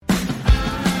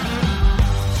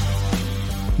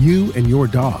You and your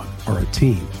dog are a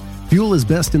team. Fuel is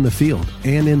best in the field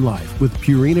and in life with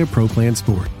Purina Pro Plan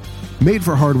Sport. Made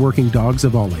for hardworking dogs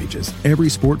of all ages, every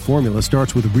sport formula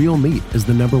starts with real meat as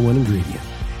the number one ingredient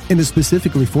and is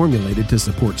specifically formulated to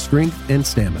support strength and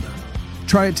stamina.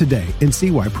 Try it today and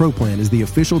see why Pro Plan is the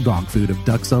official dog food of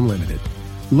Ducks Unlimited.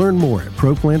 Learn more at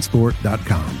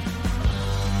ProPlansport.com.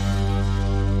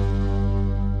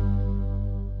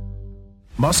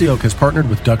 Mossy Oak has partnered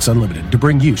with Ducks Unlimited to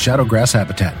bring you Shadowgrass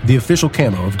Habitat, the official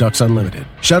camo of Ducks Unlimited.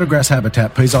 Shadowgrass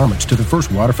Habitat pays homage to the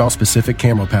first waterfowl-specific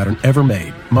camo pattern ever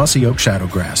made, Mossy Oak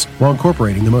Shadowgrass, while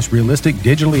incorporating the most realistic,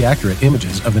 digitally accurate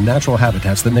images of the natural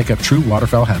habitats that make up true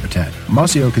waterfowl habitat.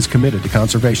 Mossy Oak is committed to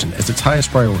conservation as its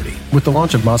highest priority. With the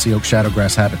launch of Mossy Oak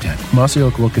Shadowgrass Habitat, Mossy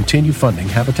Oak will continue funding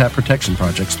habitat protection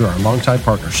projects through our longtime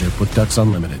partnership with Ducks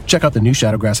Unlimited. Check out the new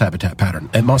Shadowgrass Habitat pattern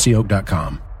at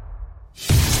mossyoak.com.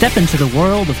 Step into the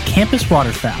world of Campus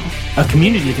Waterfowl, a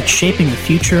community that's shaping the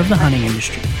future of the hunting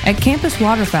industry. At Campus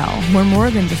Waterfowl, we're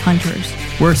more than just hunters.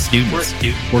 We're students.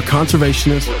 We're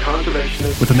conservationists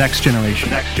with the next generation.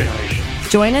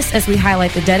 Join us as we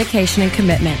highlight the dedication and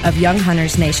commitment of young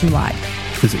hunters nationwide.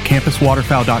 Visit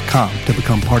campuswaterfowl.com to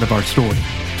become part of our story.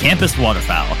 Campus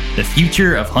Waterfowl, the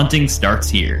future of hunting starts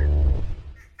here.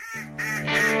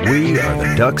 We are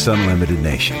the Ducks Unlimited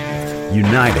Nation,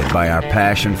 united by our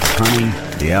passion for hunting,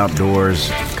 the outdoors,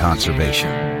 and conservation.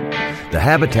 The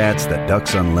habitats that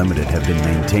Ducks Unlimited have been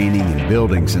maintaining and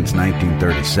building since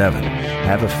 1937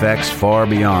 have effects far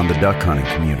beyond the duck hunting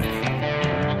community.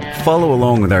 Follow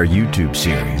along with our YouTube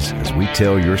series as we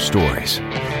tell your stories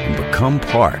and become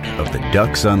part of the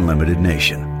Ducks Unlimited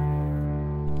Nation.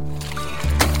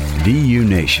 DU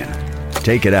Nation,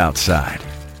 take it outside.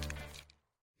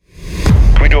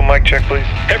 Can we do a mic check, please?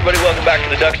 Hey everybody, welcome back to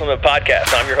the Ducks Unlimited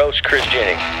Podcast. I'm your host, Chris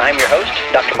Jennings. I'm your host,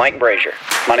 Dr. Mike Brazier.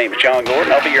 My name is John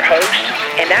Gordon. I'll be your host.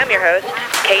 And I'm your host,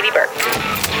 Katie Burke.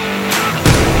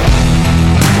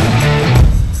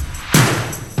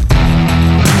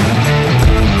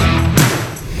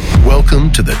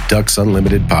 Welcome to the Ducks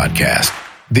Unlimited Podcast,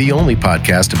 the only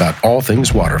podcast about all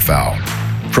things waterfowl.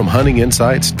 From hunting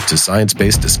insights to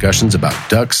science-based discussions about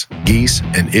ducks, geese,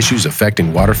 and issues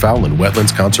affecting waterfowl and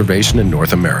wetlands conservation in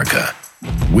North America,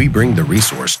 we bring the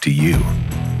resource to you,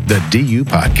 the DU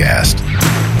Podcast.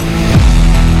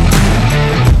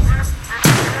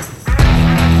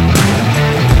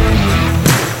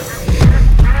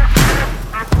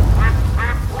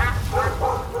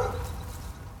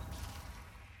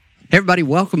 Everybody,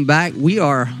 welcome back. We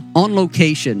are on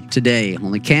location today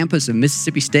on the campus of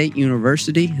Mississippi State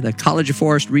University, the College of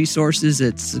Forest Resources.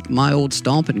 It's my old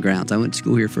stomping grounds. I went to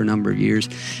school here for a number of years,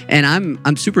 and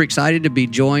I'm super excited to be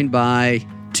joined by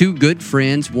two good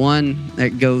friends. One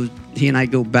that he and I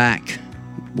go back,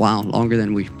 wow, longer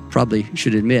than we probably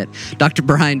should admit. Dr.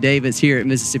 Brian Davis here at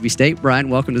Mississippi State. Brian,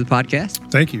 welcome to the podcast.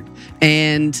 Thank you.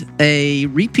 And a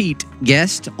repeat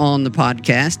guest on the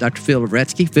podcast, Dr. Phil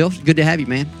Rethink. Phil, good to have you,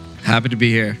 man. Happy to be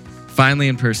here. Finally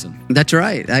in person. That's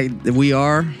right. We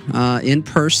are in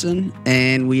person,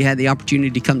 and we had the opportunity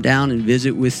to come down and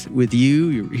visit with you.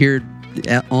 You're here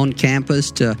on campus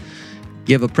to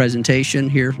give a presentation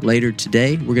here later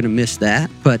today. We're going to miss that,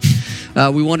 but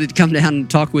we wanted to come down and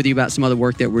talk with you about some other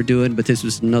work that we're doing, but this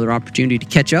was another opportunity to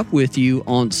catch up with you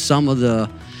on some of the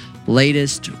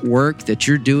latest work that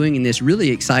you're doing in this really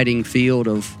exciting field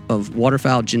of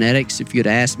waterfowl genetics. If you'd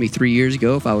asked me 3 years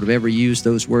ago if I would have ever used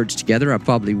those words together, I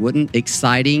probably wouldn't.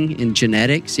 Exciting in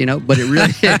genetics, but it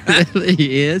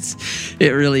really is. It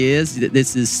really is.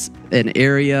 This is an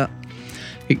area.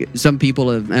 Some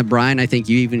people have, Brian, I think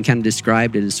you even kind of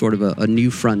described it as sort of a new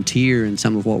frontier in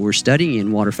some of what we're studying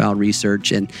in waterfowl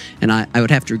research, and I would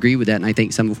have to agree with that. And I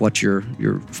think some of what you're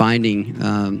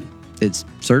finding it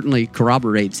certainly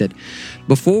corroborates it.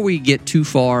 Before we get too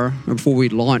far, or before we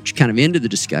launch kind of into the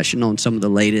discussion on some of the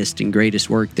latest and greatest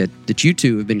work that you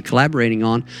two have been collaborating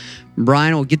on,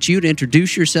 Brian, I'll get you to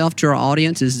introduce yourself to our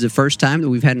audience. This is the first time that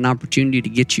we've had an opportunity to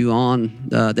get you on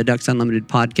the Ducks Unlimited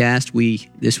podcast.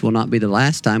 This will not be the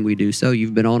last time we do so.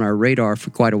 You've been on our radar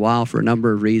for quite a while for a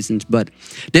number of reasons, but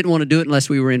didn't want to do it unless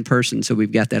we were in person, so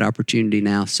we've got that opportunity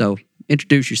now. So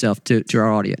introduce yourself to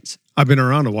our audience. I've been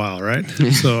around a while, right?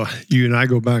 So you and I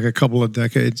go back a couple of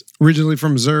decades. Originally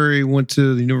from Missouri, went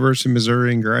to the University of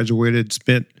Missouri and graduated,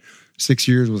 spent 6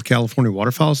 years with California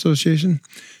Waterfowl Association,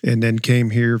 and then came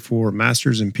here for a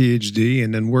master's and PhD,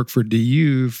 and then worked for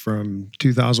DU from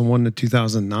 2001 to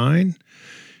 2009,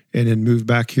 and then moved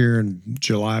back here in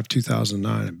July of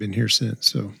 2009. I've been here since.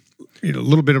 So, a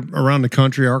little bit around the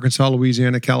country: Arkansas,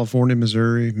 Louisiana, California,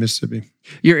 Missouri, Mississippi.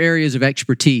 Your areas of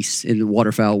expertise in the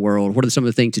waterfowl world, what are some of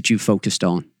the things that you focused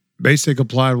on? basic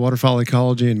applied waterfowl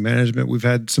ecology and management. We've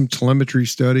had some telemetry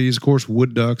studies. Of course,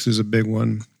 wood ducks is a big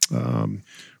one.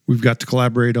 We've got to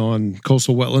collaborate on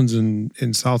coastal wetlands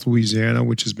in South Louisiana,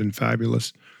 which has been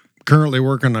fabulous. Currently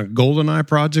working on a goldeneye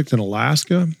project in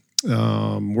Alaska,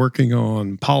 working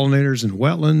on pollinators in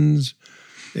wetlands,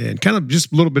 and kind of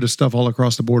just a little bit of stuff all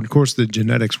across the board. Of course, the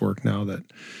genetics work now that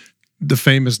the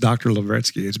famous Dr.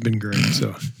 Lavretsky. It's been great.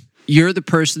 So you're the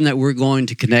person that we're going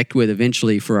to connect with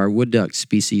eventually for our wood duck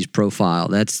species profile.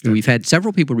 We've had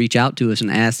several people reach out to us and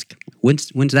ask,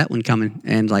 when's that one coming?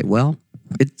 And like, well,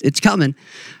 it's coming.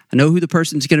 I know who the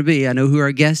person's going to be. I know who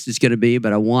our guest is going to be,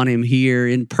 but I want him here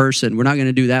in person. We're not going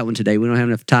to do that one today. We don't have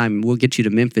enough time. We'll get you to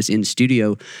Memphis in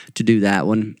studio to do that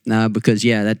one because,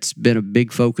 that's been a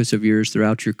big focus of yours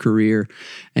throughout your career.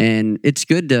 And it's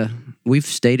good we've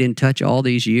stayed in touch all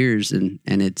these years, and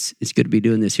it's good to be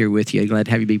doing this here with you. Glad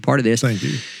to have you be part of this. Thank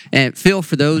you. And Phil,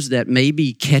 for those that may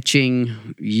be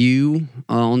catching you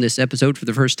on this episode for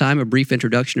the first time, a brief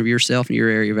introduction of yourself and your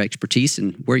area of expertise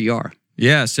and where you are.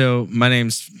 Yeah, so my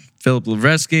name's Philip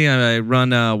Lavretsky. I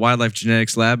run a wildlife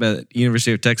genetics lab at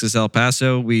University of Texas, El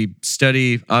Paso. We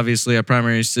study, obviously, our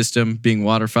primary system being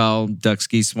waterfowl, ducks,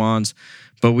 geese, swans,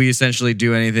 but we essentially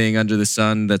do anything under the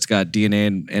sun that's got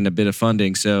DNA and a bit of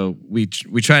funding. So we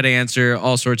try to answer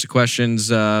all sorts of questions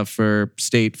for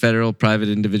state, federal, private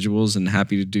individuals, and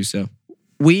happy to do so.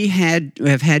 We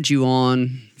have had you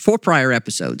on 4 prior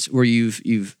episodes where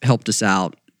you've helped us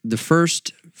out. The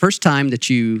first time that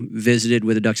you visited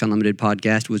with the Ducks Unlimited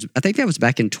podcast was, I think that was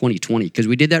back in 2020 because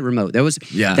we did that remote.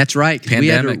 That's right.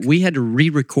 Pandemic. We had to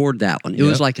re-record that one. It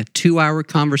was like a 2-hour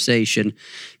conversation.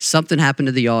 Something happened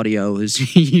to the audio. It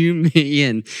was you, me,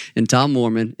 and Tom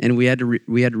Mormon, and we had to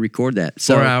record that.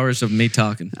 So 4 hours of me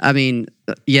talking. I mean,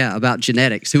 about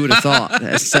genetics. Who would have thought?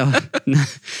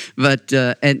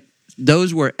 And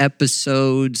those were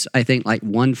episodes, I think, like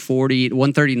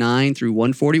 139 through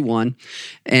 141.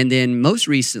 And then most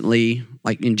recently,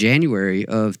 like in January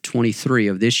of 23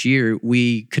 of this year,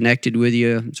 we connected with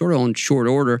you sort of on short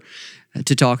order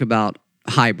to talk about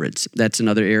hybrids. That's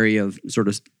another area of sort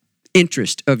of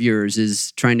interest of yours,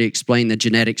 is trying to explain the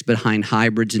genetics behind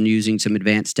hybrids and using some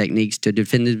advanced techniques to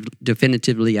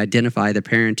definitively identify the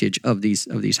parentage of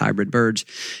these hybrid birds.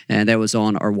 And that was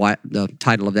on the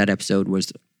title of that episode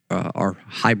was our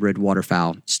hybrid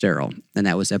waterfowl sterile, and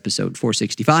that was episode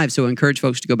 465. So I encourage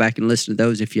folks to go back and listen to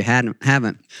those if you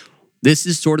haven't. This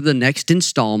is sort of the next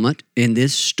installment in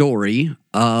this story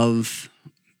of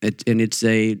it, and it's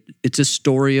a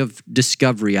story of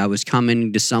discovery. I was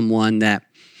coming to someone that,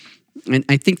 and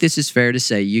I think this is fair to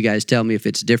say, you guys tell me if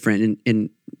it's different. In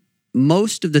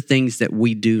most of the things that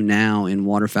we do now in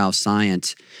waterfowl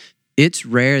science, it's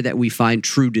rare that we find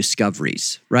true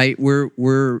discoveries, right?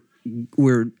 We're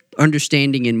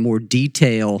understanding in more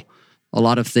detail a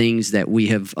lot of things that we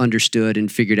have understood and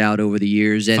figured out over the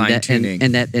years, and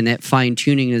that fine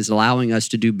tuning is allowing us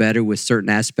to do better with certain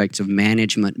aspects of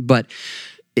management. But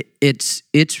it's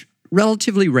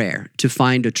relatively rare to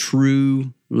find a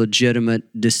true, legitimate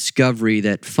discovery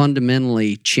that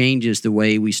fundamentally changes the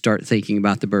way we start thinking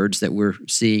about the birds that we're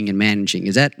seeing and managing.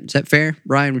 Is that fair,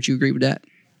 Brian? Would you agree with that?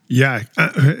 Yeah,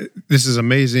 this is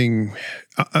amazing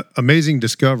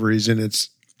discoveries, and it's,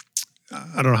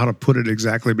 I don't know how to put it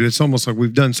exactly, but it's almost like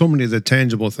we've done so many of the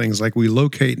tangible things, like we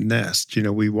locate nests.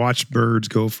 We watch birds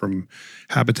go from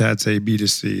habitats A, B to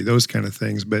C, those kind of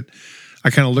things. But I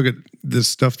kind of look at this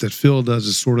stuff that Phil does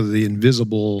as sort of the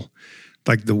invisible,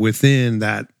 like the within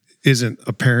that isn't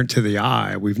apparent to the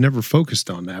eye. We've never focused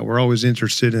on that. We're always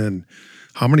interested in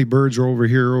how many birds are over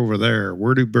here, over there,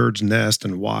 where do birds nest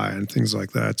and why, and things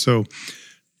like that. So,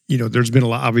 there's been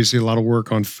obviously a lot of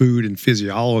work on food and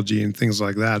physiology and things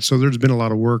like that. So there's been a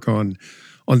lot of work on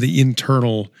the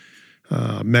internal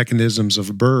mechanisms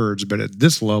of birds. But at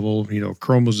this level,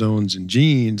 chromosomes and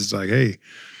genes, it's like, hey,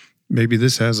 maybe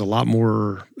this has a lot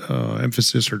more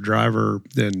emphasis or driver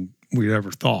than we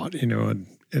ever thought,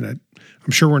 and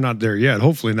I'm sure we're not there yet.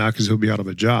 Hopefully not, because he'll be out of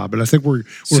a job. But I think we're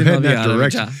heading that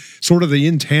direction. Sort of the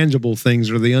intangible things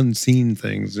or the unseen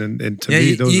things, and to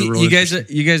me, those are really. You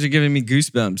guys are giving me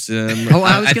goosebumps.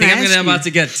 I think I'm about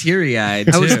to get teary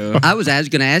eyed too. I was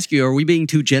going to ask you, are we being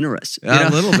too generous? A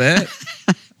little bit.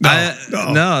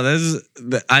 No.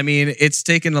 It's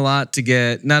taken a lot to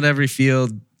get. Not every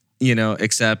field,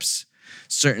 accepts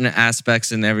certain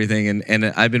aspects and everything, and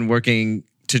I've been working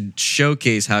to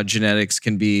showcase how genetics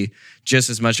can be just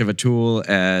as much of a tool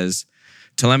as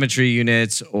telemetry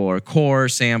units or core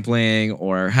sampling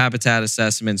or habitat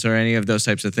assessments or any of those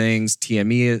types of things,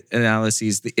 TME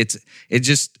analyses. It's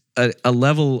just a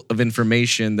level of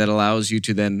information that allows you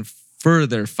to then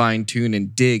further fine tune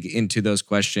and dig into those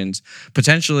questions,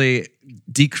 potentially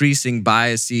decreasing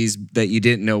biases that you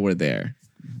didn't know were there.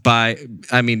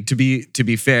 To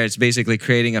be fair, it's basically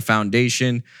creating a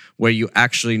foundation where you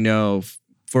actually know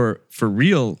for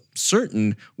real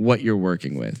certain what you're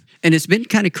working with. And it's been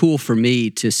kind of cool for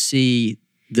me to see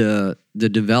the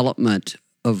development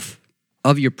of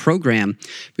your program,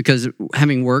 because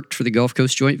having worked for the Gulf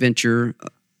Coast Joint Venture,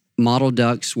 model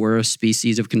ducks were a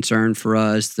species of concern for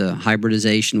us. The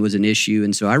hybridization was an issue.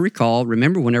 And so I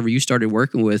remember whenever you started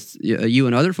working with, you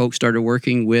and other folks started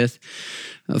working with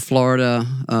Florida,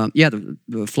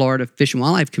 the Florida Fish and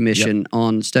Wildlife Commission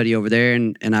on study over there.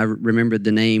 And I remembered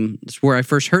the name. It's where I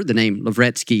first heard the name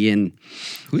Lavretsky. And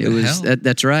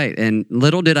that's right. And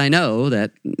little did I know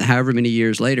that however many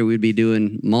years later, we'd be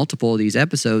doing multiple of these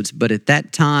episodes. But at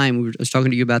that time, I was talking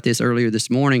to you about this earlier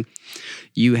this morning,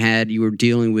 you were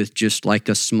dealing with just like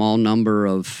a small number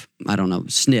of, I don't know,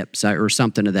 SNPs or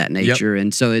something of that nature.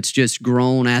 And so it's just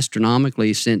grown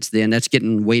astronomically since then. That's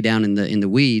getting way down in the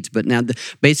weeds. But now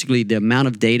basically the amount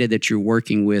of data that you're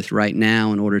working with right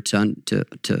now in order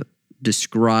to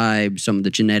describe some of the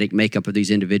genetic makeup of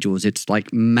these individuals, it's like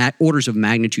orders of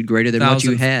magnitude greater than what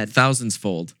you had. Thousands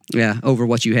fold. Yeah, over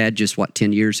what you had just,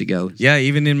 10 years ago. Yeah,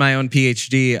 even in my own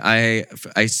PhD,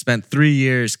 I spent 3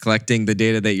 years collecting the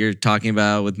data that you're talking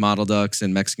about with model ducks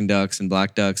and Mexican ducks and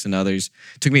black ducks and others.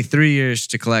 It took me 3 years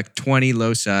to collect 20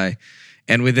 loci.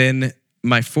 And within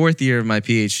my fourth year of my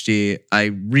PhD, I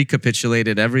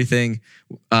recapitulated everything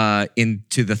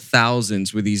into the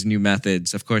thousands with these new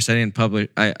methods. Of course, I didn't publish.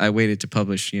 I waited to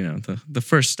publish, the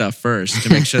first stuff first to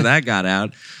make sure that got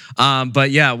out.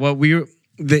 But yeah, we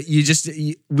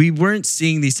weren't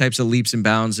seeing these types of leaps and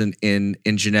bounds in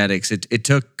genetics. It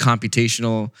took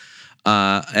computational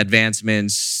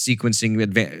advancements, sequencing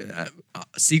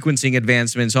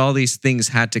advancements. All these things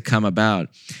had to come about,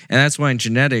 and that's why in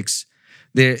genetics,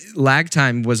 the lag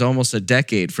time was almost a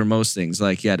decade for most things.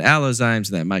 Like you had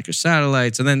allozymes and then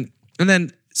microsatellites, and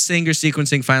then Sanger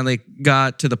sequencing finally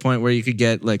got to the point where you could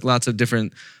get like lots of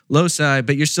different loci,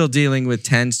 but you're still dealing with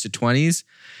 10s to 20s.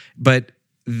 But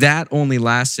that only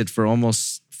lasted for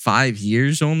almost 5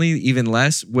 years, even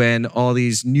less, when all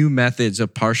these new methods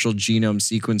of partial genome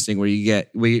sequencing,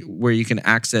 where you can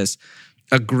access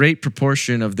a great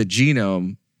proportion of the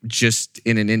genome just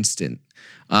in an instant.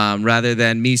 Rather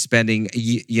than me spending,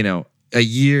 a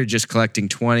year just collecting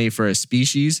 20 for a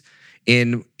species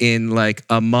in like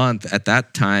a month. At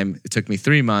that time, it took me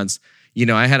 3 months.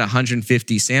 I had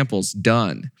 150 samples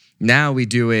done. Now we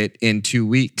do it in 2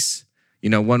 weeks.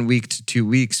 1 week to 2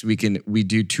 weeks, we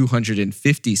do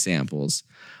 250 samples.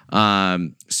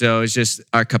 So it's just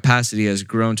our capacity has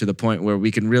grown to the point where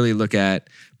we can really look at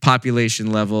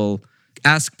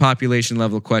ask population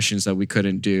level questions that we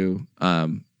couldn't do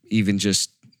even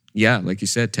just, like you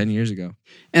said, 10 years ago.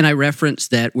 And I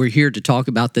referenced that we're here to talk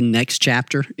about the next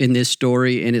chapter in this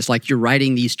story, and it's like you're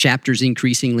writing these chapters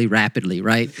increasingly rapidly,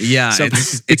 right? Yeah, so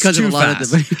it's because too of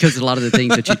fast. because of a lot of the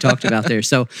things that you talked about there.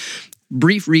 So,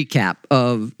 brief recap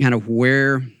of kind of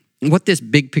what this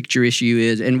big picture issue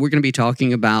is, and we're going to be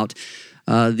talking about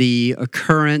the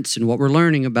occurrence and what we're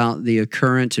learning about the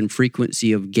occurrence and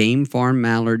frequency of game farm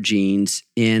mallard genes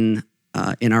in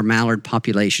our mallard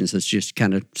populations. Let's just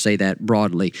kind of say that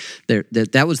broadly.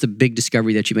 That was the big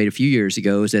discovery that you made a few years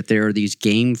ago, is that there are these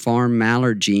game farm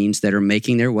mallard genes that are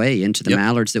making their way into the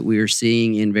mallards that we are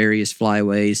seeing in various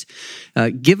flyways.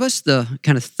 Give us the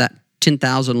kind of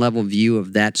 10,000 level view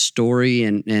of that story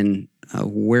and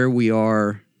where we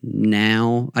are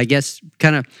now. I guess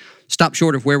kind of stop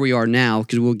short of where we are now,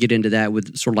 because we'll get into that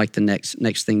with sort of like the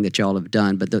next thing that y'all have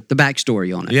done, but the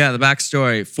backstory on it. Yeah, the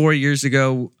backstory. 4 years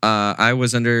ago, I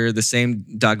was under the same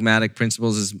dogmatic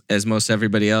principles as most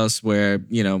everybody else, where,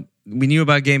 we knew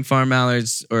about game farm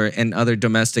mallards and other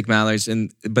domestic mallards,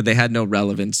 but they had no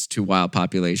relevance to wild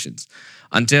populations.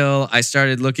 Until I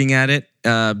started looking at it,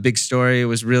 big story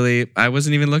was really, I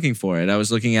wasn't even looking for it. I was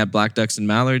looking at black ducks and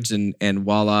mallards, and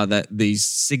voila, that these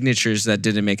signatures that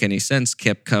didn't make any sense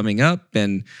kept coming up.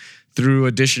 And through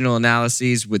additional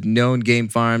analyses with known game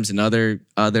farms and other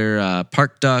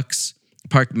park ducks,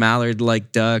 park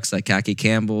mallard-like ducks like khaki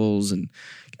Campbell's and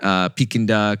Pekin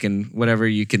duck and whatever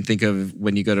you can think of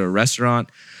when you go to a restaurant,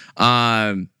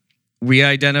 we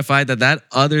identified that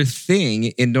other thing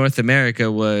in North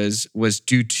America was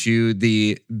due to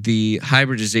the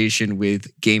hybridization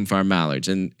with game farm mallards.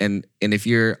 And if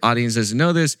your audience doesn't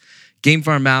know this, game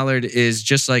farm mallard is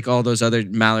just like all those other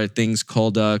mallard things, cull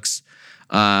ducks,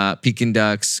 Pekin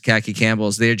ducks, khaki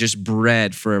Campbell's. They're just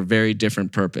bred for a very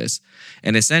different purpose.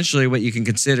 And essentially what you can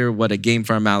consider what a game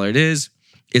farm mallard is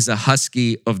is a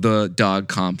husky of the dog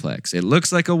complex. It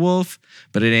looks like a wolf,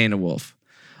 but it ain't a wolf.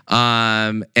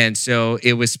 And so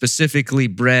it was specifically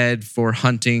bred for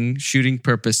hunting, shooting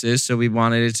purposes. So we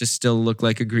wanted it to still look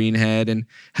like a greenhead and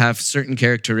have certain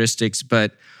characteristics.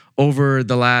 But over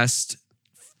the last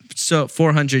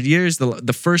 400 years,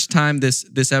 the first time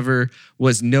this ever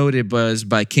was noted was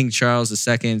by King Charles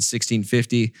II in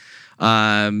 1650,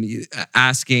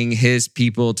 asking his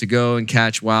people to go and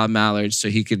catch wild mallards so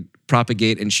he could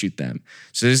propagate and shoot them.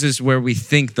 So this is where we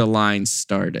think the line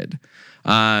started.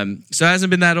 So it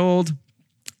hasn't been that old.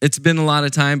 It's been a lot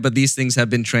of time, but these things have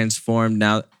been transformed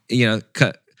now.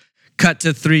 Cut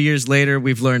to 3 years later,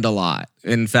 we've learned a lot.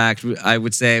 In fact, I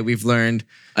would say we've learned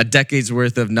a decade's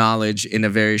worth of knowledge in a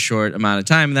very short amount of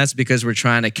time. And that's because we're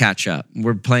trying to catch up.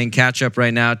 We're playing catch up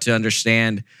right now to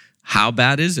understand how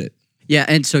bad is it? Yeah,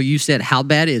 and so you said, how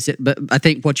bad is it? But I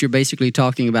think what you're basically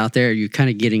talking about there, you're kind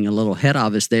of getting a little ahead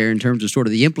of us there in terms of sort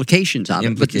of the implications of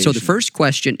it. But so the first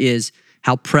question is,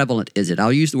 how prevalent is it?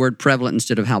 I'll use the word prevalent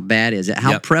instead of how bad is it.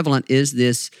 How prevalent is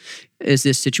this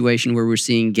situation where we're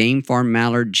seeing game farm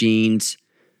mallard genes,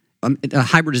 a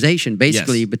hybridization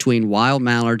basically between wild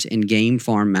mallards and game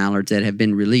farm mallards that have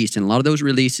been released? And a lot of those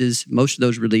releases, most of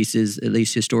those releases, at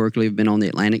least historically, have been on the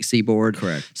Atlantic seaboard,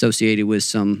 associated with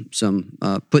some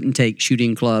put and take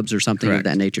shooting clubs or something of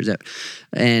that nature.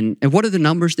 And what are the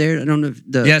numbers there? I don't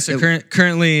know. So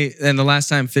currently, and the last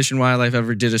time Fish and Wildlife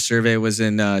ever did a survey was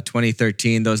in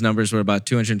 2013. Those numbers were about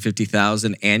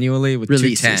 250,000 annually with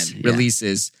releases, 210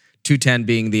 releases, 210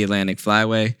 being the Atlantic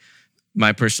Flyway.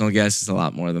 My personal guess is a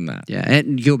lot more than that. Yeah,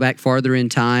 and you go back farther in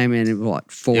time, and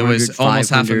 400, it was almost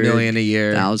 500,000 a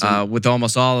year, 1,000. with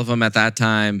almost all of them at that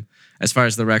time, as far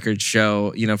as the records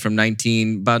show. From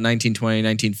about 1920,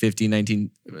 1950,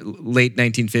 late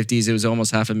 1950s, it was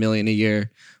almost 500,000 a year,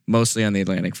 mostly on the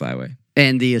Atlantic Flyway.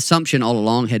 And the assumption all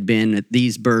along had been that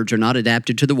these birds are not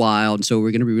adapted to the wild, so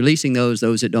we're going to be releasing those.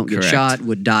 Those that don't get shot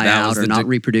would die out or not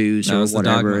reproduce or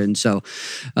whatever. And so,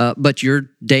 but your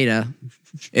data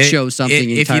shows something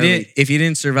entirely. If you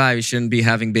didn't survive, you shouldn't be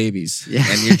having babies,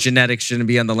 and your genetics shouldn't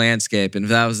be on the landscape. And if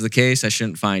that was the case, I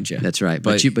shouldn't find you. That's right,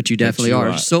 but you definitely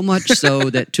are. So much so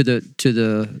that to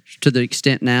the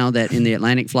extent now that in the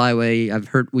Atlantic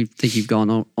Flyway, we think you've gone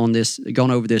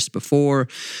over this before.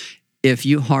 If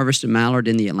you harvest a mallard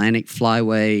in the Atlantic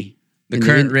Flyway, the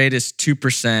current rate is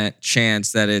 2%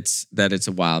 chance that it's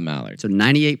a wild mallard. So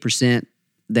 98%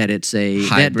 that it's a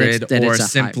hybrid or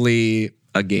simply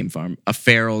a game farm, a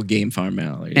feral game farm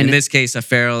mallard. And in this case, a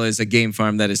feral is a game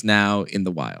farm that is now in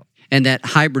the wild. And that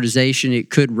hybridization,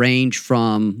 it could range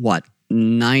from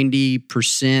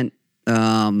 90%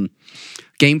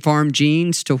 game farm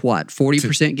genes to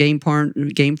 40% game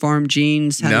farm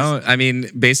genes? No, I mean,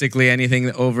 basically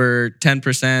anything over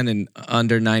 10% and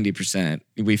under 90%.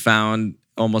 We found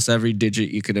almost every digit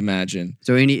you could imagine.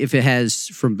 So if it has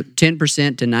from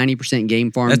 10% to 90%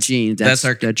 game farm genes, that's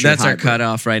our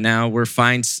cutoff right now. We're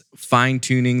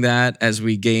fine-tuning that as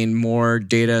we gain more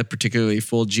data, particularly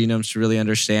full genomes, to really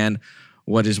understand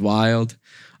what is wild.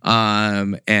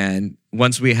 And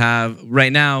once we have,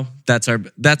 right now, that's our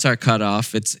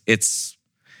cutoff. It's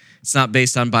not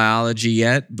based on biology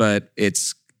yet, but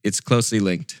it's closely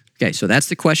linked. Okay, so that's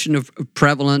the question of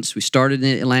prevalence. We started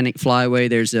in the Atlantic Flyway.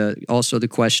 There's also the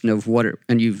question of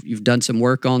and you've done some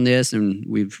work on this, and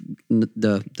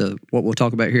what we'll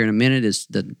talk about here in a minute is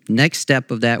the next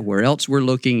step of that. Where else we're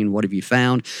looking, and what have you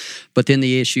found? But then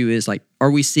the issue is are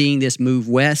we seeing this move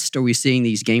west? Are we seeing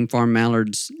these game farm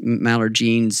mallard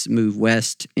genes move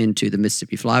west into the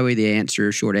Mississippi Flyway?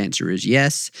 The short answer is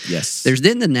yes. Yes. There's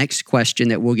then the next question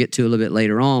that we'll get to a little bit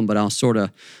later on, but I'll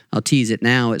tease it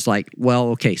now. It's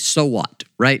okay, so what,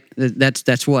 right?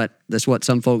 That's what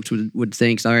some folks would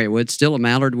think. All right, well, it's still a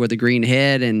mallard with a green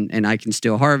head, and I can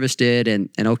still harvest it, and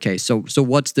okay, so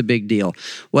what's the big deal?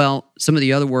 Well, some of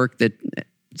the other work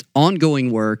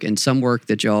ongoing work and some work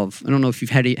that y'all I don't know if you've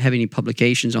have any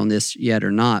publications on this yet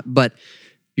or not, but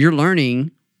you're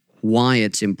learning why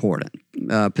it's important,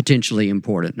 potentially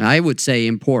important. I would say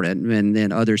important, and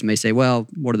then others may say, well,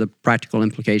 what are the practical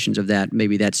implications of that?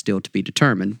 Maybe that's still to be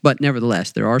determined. But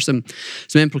nevertheless, there are some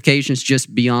implications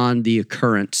just beyond the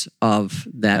occurrence of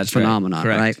that phenomenon,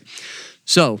 right?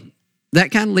 So that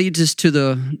kind of leads us to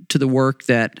the work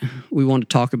that we want to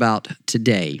talk about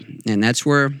today. And that's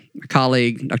where my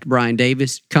colleague, Dr. Brian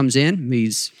Davis, comes in.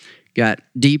 He's got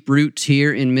deep roots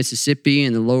here in Mississippi,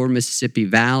 in the lower Mississippi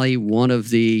Valley, one of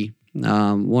the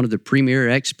premier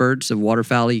experts of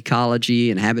waterfowl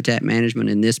ecology and habitat management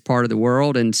in this part of the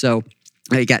world. And so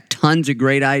He got tons of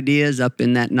great ideas up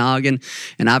in that noggin,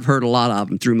 and I've heard a lot of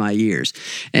them through my years.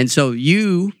 And so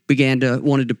you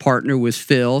wanted to partner with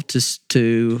Phil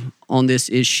to on this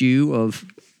issue of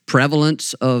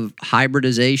prevalence of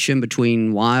hybridization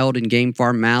between wild and game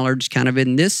farm mallards kind of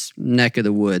in this neck of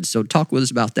the woods. So talk with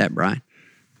us about that, Brian.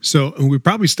 So we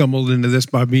probably stumbled into this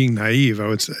by being naive, I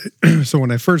would say. So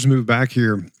when I first moved back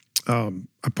here,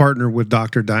 I partnered with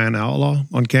Dr. Diana Outlaw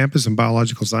on campus in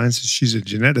biological sciences. She's a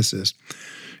geneticist.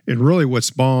 And really what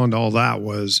spawned all that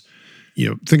was,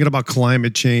 thinking about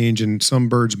climate change, and some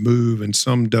birds move and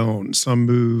some don't. Some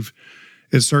move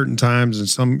at certain times, and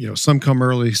some come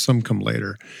early, some come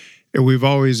later. And we've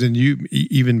always, and you,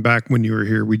 even back when you were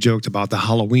here, we joked about the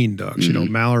Halloween ducks,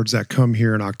 mallards that come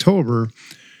here in October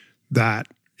that,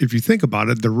 if you think about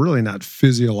it, they're really not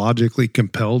physiologically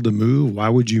compelled to move. Why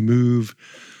would you move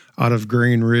out of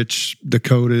grain-rich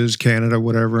Dakotas, Canada,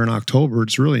 whatever, in October?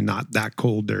 It's really not that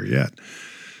cold there yet.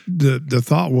 The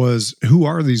thought was, who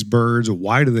are these birds?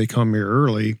 Why do they come here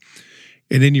early?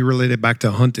 And then you relate it back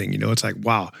to hunting. It's like,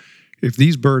 wow, if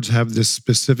these birds have this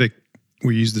specific,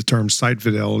 we use the term site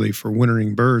fidelity for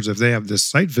wintering birds, if they have this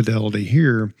site fidelity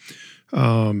here,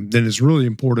 then it's really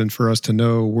important for us to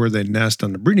know where they nest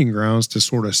on the breeding grounds to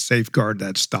sort of safeguard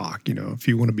that stock, if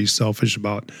you want to be selfish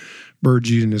about birds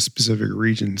using a specific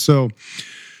region. So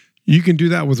you can do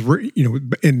that with,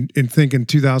 and think in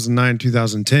 2009,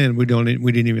 2010, we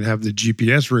didn't even have the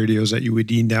GPS radios that you would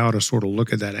need now to sort of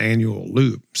look at that annual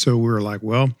loop. So we were like,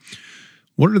 well,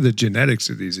 what are the genetics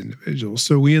of these individuals?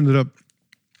 So we ended up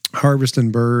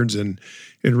harvesting birds, and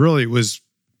it really was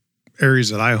areas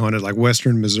that I hunted, like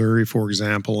western Missouri, for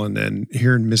example, and then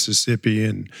here in Mississippi.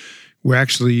 And we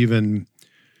actually even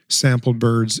sampled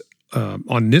birds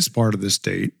on this part of the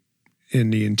state in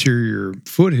the interior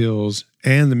foothills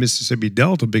and the Mississippi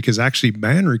Delta, because actually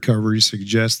band recovery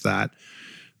suggests that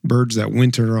birds that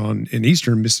winter in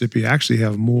eastern Mississippi actually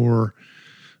have more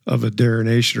of a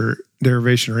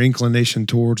derivation or inclination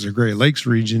towards the Great Lakes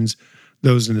regions.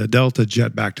 Those in the Delta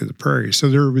jet back to the prairie. So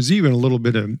there was even a little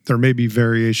bit there may be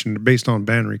variation based on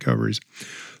band recoveries.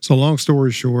 So long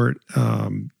story short,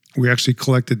 we actually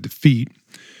collected the feet,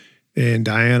 and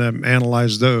Diana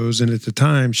analyzed those. And at the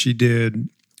time she did,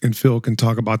 and Phil can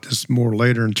talk about this more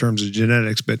later in terms of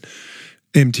genetics, but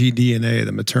mtDNA,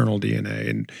 the maternal DNA.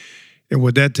 And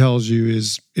what that tells you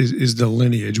is the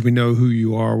lineage. We know who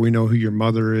you are. We know who your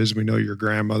mother is. We know your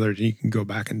grandmother, and you can go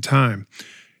back in time.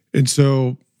 And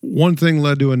so one thing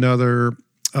led to another.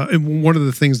 And one of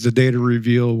the things the data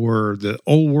revealed were the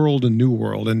old world and new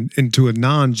world. And to a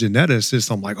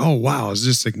non-geneticist, I'm like, oh, wow, is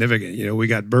this significant? We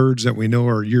got birds that we know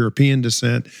are European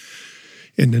descent.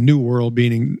 In the new world,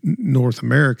 being North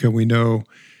America, we know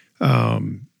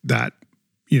that,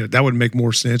 that would make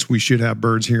more sense. We should have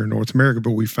birds here in North America,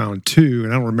 but we found two.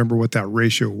 And I don't remember what that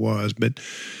ratio was. But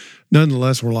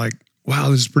nonetheless, we're like, wow,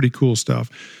 this is pretty cool stuff.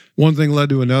 One thing led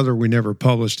to another. We never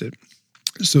published it.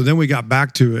 So then we got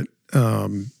back to it.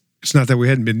 It's not that we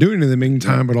hadn't been doing it in the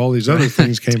meantime, but all these other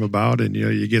things came about, and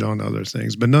you get on other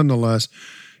things. But nonetheless,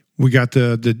 we got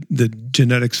the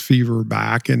genetics fever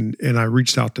back, and I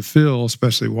reached out to Phil,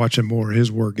 especially watching more of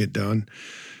his work get done.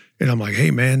 And I'm like,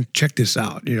 hey man, check this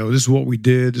out. This is what we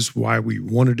did. This is why we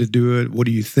wanted to do it. What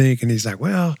do you think? And he's like,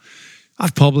 well,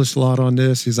 I've published a lot on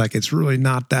this. He's like, it's really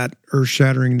not that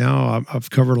earth-shattering now. I've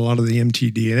covered a lot of the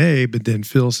mtDNA. But then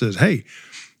Phil says, hey,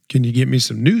 can you get me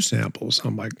some new samples?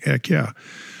 I'm like, heck yeah.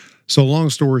 So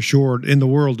long story short, in the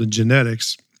world of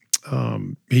genetics,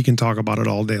 he can talk about it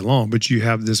all day long, but you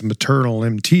have this maternal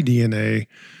mtDNA,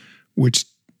 which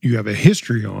you have a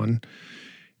history on.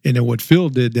 And then what Phil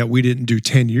did that we didn't do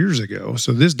 10 years ago.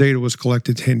 So this data was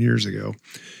collected 10 years ago.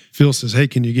 Phil says, hey,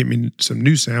 can you get me some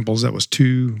new samples? That was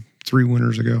 2-3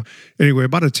 winters ago. Anyway,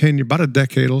 about a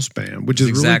decadal span, which is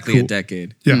exactly really cool. A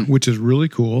decade. Yeah, which is really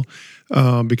cool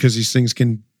because these things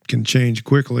can change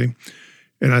quickly.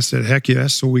 And I said, heck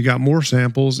yes. So we got more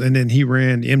samples, and then he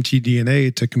ran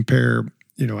mtDNA to compare,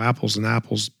 apples and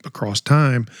apples across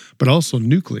time, but also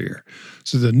nuclear.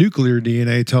 So the nuclear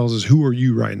DNA tells us who are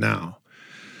you right now.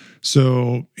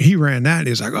 So he ran that.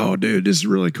 He's like, oh, dude, this is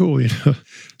really cool.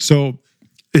 So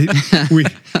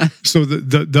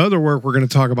the other work we're going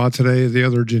to talk about today, the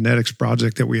other genetics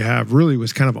project that we have, really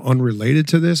was kind of unrelated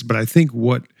to this. But I think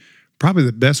probably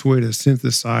the best way to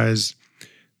synthesize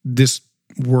this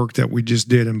work that we just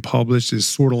did and published is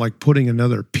sort of like putting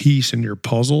another piece in your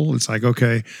puzzle. It's like,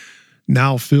 okay,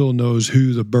 now Phil knows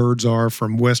who the birds are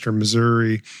from western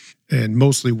Missouri and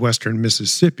mostly western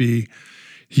Mississippi.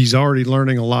 He's already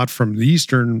learning a lot from the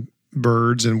eastern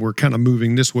birds, and we're kind of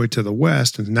moving this way to the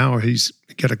west. And now he's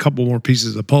got a couple more pieces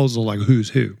of the puzzle, like who's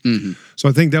who. Mm-hmm. So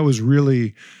I think that was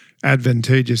really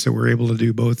advantageous that we're able to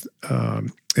do both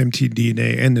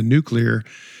mtDNA and the nuclear.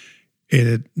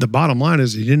 And the bottom line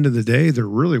is, at the end of the day, there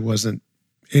really wasn't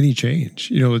any change.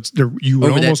 It's there. You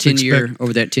would over almost that 10-year expect,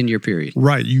 over that 10-year period,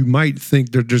 right? You might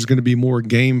think that there's going to be more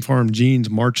game farm genes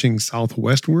marching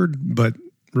southwestward, but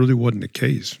really wasn't the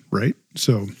case, right?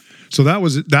 So that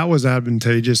was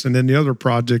advantageous. And then the other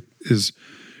project is,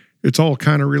 it's all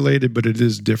kind of related, but it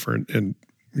is different, and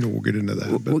we'll get into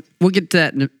that. We'll get to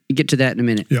that in a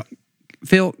minute. Yeah.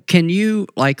 Phil, can you,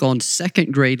 like on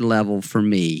second grade level for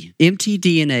me,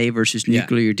 mtDNA versus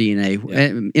nuclear DNA?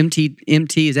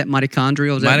 MT, is that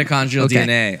mitochondrial? Mitochondrial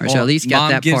DNA. Right, so at least got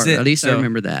that part. At least I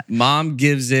remember that. Mom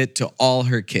gives it to all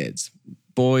her kids.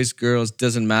 Boys, girls,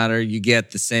 doesn't matter. You get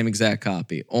the same exact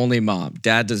copy. Only mom.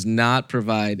 Dad does not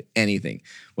provide anything.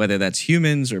 Whether that's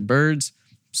humans or birds,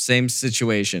 same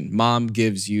situation. Mom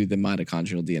gives you the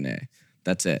mitochondrial DNA.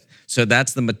 That's it. So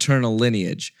that's the maternal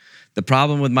lineage. The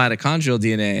problem with mitochondrial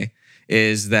DNA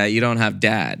is that you don't have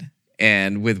dad.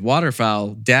 And with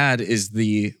waterfowl, dad is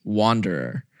the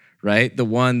wanderer, right? The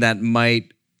one that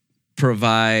might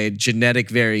provide genetic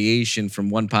variation from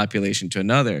one population to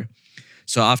another.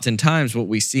 So oftentimes what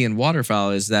we see in waterfowl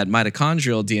is that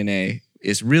mitochondrial DNA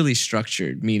is really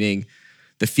structured, meaning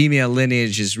the female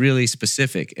lineage is really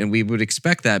specific. And we would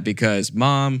expect that because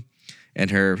mom and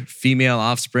her female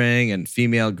offspring and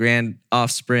female grand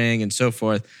offspring and so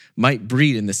forth might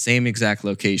breed in the same exact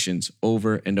locations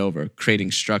over and over, creating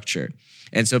structure.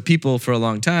 And so people for a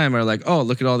long time are like, oh,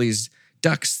 look at all these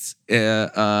ducks.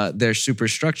 They're super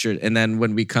structured. And then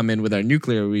when we come in with our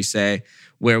nuclear, we say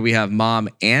where we have mom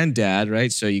and dad,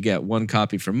 right? So you get one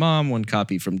copy from mom, one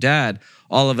copy from dad.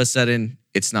 All of a sudden,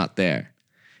 it's not there.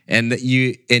 And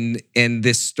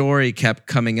this story kept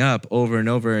coming up over and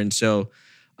over. And so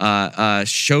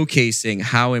showcasing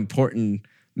how important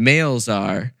males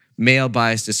are, male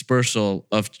bias dispersal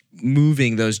of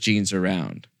moving those genes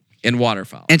around in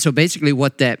waterfowl. And so basically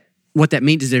what that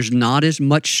means is there's not as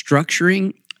much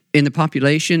structuring in the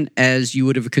population as you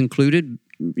would have concluded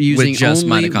using just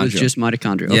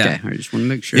mitochondria. Yeah. Okay, I just want to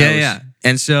make sure. Yeah.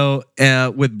 And so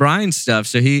with Brian's stuff,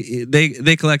 so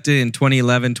they collected in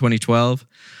 2011, 2012,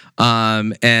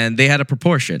 and they had a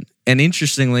proportion. And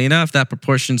interestingly enough, that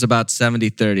proportion's about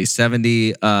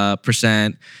 70-30.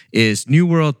 70% is New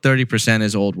World, 30%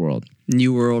 is Old World.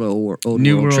 New World, Old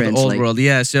New World, World, Old World.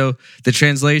 Yeah. So the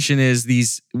translation is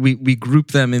these. We group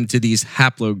them into these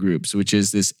haplogroups, which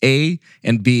is this A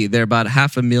and B. They're about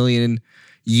 500,000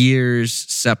 years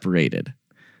separated.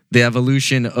 The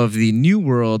evolution of the New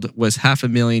World was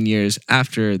 500,000 years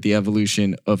after the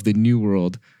evolution of the New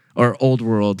World or Old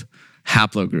World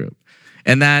haplogroup.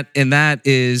 And that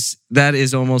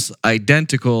is almost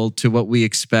identical to what we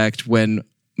expect when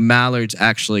mallards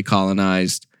actually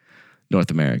colonized North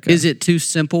America. Is it too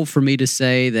simple for me to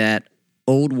say that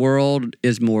Old World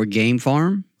is more game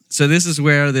farm? So this is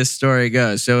where this story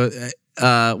goes. So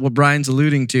what Brian's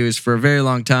alluding to is for a very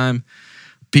long time,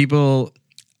 people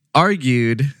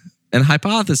argued and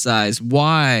hypothesized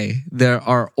why there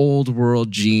are Old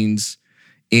World genes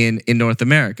in North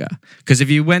America. Because if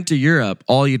you went to Europe,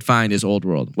 all you'd find is Old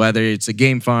World, whether it's a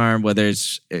game farm, whether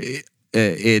it's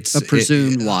a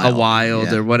presumed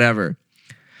wild, or whatever.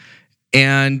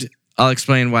 And I'll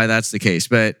explain why that's the case.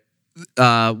 But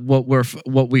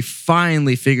what we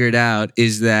finally figured out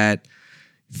is that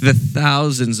the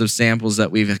thousands of samples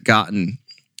that we've gotten,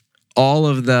 all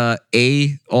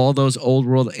those Old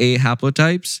World A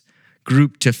haplotypes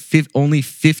grouped to only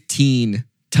 15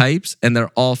 types, and they're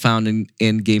all found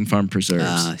in game farm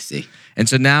preserves. I see. And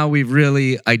so now we've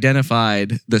really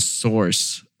identified the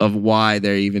source of why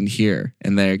they're even here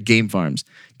and they're game farms.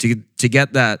 To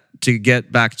get back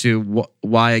to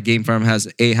why a game farm has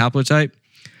a haplotype,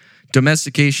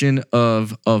 domestication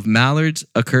of mallards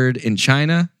occurred in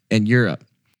China and Europe.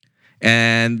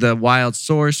 And the wild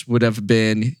source would have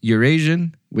been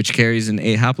Eurasian, which carries an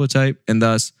A haplotype, and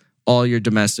thus all your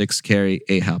domestics carry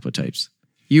A haplotypes.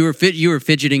 You were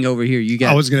fidgeting over here.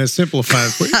 I was going to simplify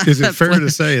it. Is it fair to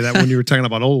say that when you were talking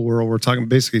about Old World, we're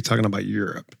basically talking about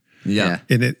Europe? Yeah.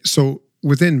 And so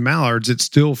within mallards, it's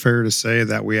still fair to say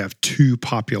that we have two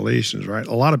populations, right?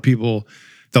 A lot of people,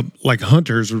 like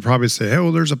hunters, would probably say, "Hey,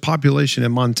 well, there's a population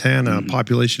in Montana, a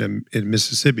population in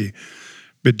Mississippi,"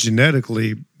 but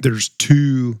genetically, there's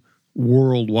two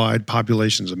worldwide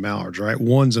populations of mallards, right?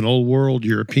 One's an Old World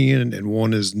European, and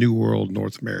one is New World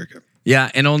North America.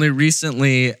 Yeah, and only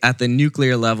recently at the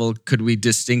nuclear level could we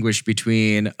distinguish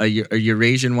between a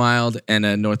Eurasian wild and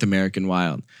a North American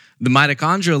wild. The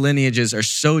mitochondrial lineages are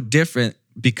so different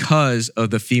because of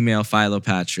the female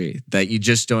phylopatry that you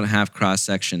just don't have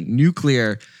cross-section.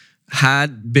 Nuclear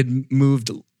had been moved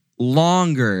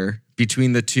longer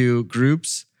between the two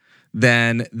groups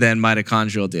than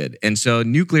mitochondrial did. And so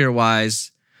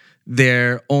nuclear-wise,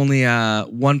 they're only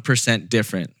 1%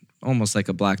 different, almost like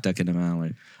a black duck and a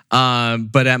mallard.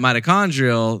 But at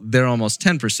mitochondrial, they're almost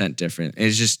 10% different.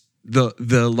 It's just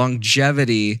the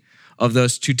longevity of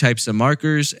those two types of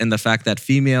markers, and the fact that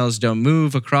females don't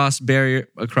move across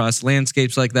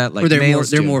landscapes like that, like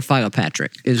males they're more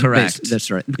phylopatric. Correct.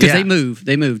 That's right. Because they move.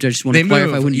 I just want to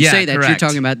clarify. When you say that, you're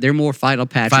talking about they're more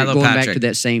phylopatric, going back to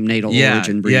that same natal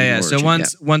origin, breeding origin. So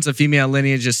once a female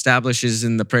lineage establishes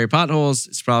in the prairie potholes,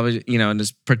 it's probably, in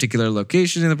this particular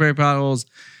location in the prairie potholes,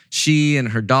 she and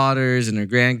her daughters and her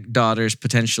granddaughters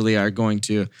potentially are going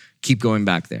to keep going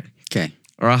back there. Okay.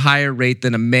 Or a higher rate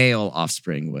than a male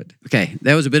offspring would. Okay,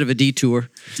 that was a bit of a detour.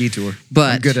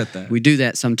 But I'm good at that. We do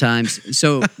that sometimes.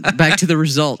 So back to the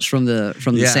results from the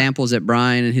samples that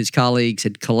Brian and his colleagues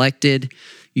had collected.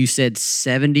 You said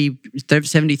 70, 30?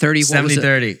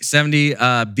 70-30. 70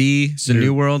 B, so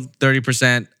New World,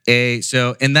 30% A.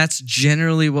 So, and that's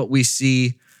generally what we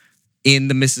see in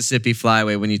the Mississippi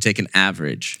Flyway when you take an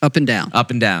average. Up and down.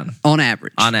 On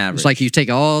average. It's like you take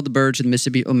all the birds in the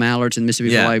Mississippi, mallards in the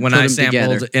Mississippi Flyway, when put I them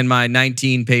sampled together. in my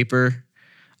 19 paper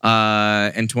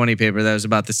and 20 paper, that was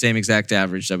about the same exact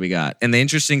average that we got. And the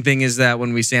interesting thing is that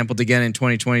when we sampled again in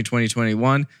 2020,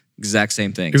 2021, exact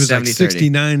same thing. It was 70, like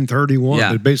 69-31. Yeah.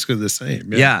 They're basically the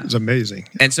same. Yeah. It's amazing.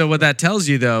 And so what that tells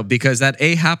you, though, because that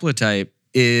A haplotype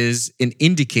is an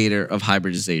indicator of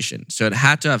hybridization. So it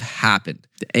had to have happened.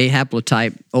 The A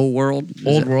haplotype, old world?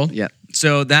 Old world. Yeah.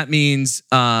 So that means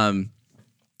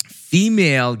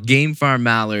female game farm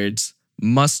mallards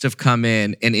must have come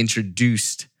in and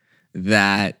introduced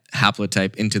that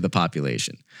haplotype into the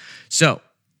population. So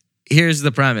here's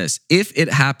the premise. If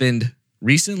it happened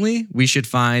recently, we should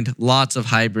find lots of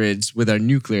hybrids with our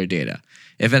nuclear data.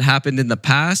 If it happened in the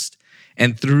past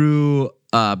and through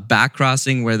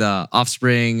backcrossing where the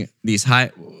offspring,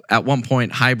 at one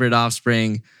point hybrid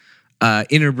offspring,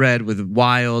 interbred with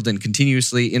wild and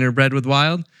continuously interbred with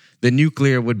wild, the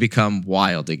nuclear would become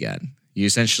wild again. You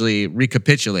essentially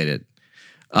recapitulated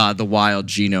the wild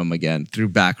genome again through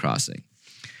backcrossing.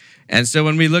 And so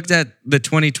when we looked at the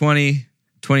 2020,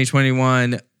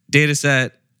 2021 data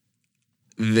set,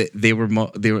 they were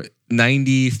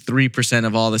 93%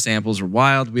 of all the samples were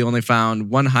wild. We only found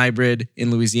one hybrid in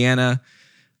Louisiana,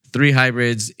 3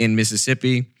 hybrids in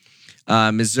Mississippi,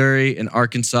 Missouri, and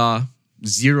Arkansas,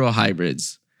 0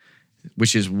 hybrids,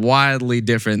 which is wildly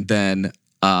different than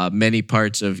many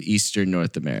parts of Eastern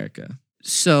North America.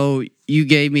 So you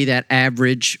gave me that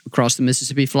average across the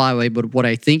Mississippi Flyway, but what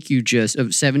I think you just,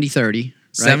 70-30,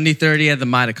 right? 70-30 at the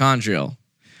mitochondrial,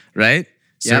 right?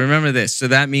 So remember this. So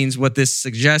that means what this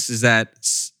suggests is that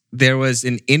there was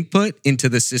an input into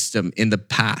the system in the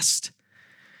past.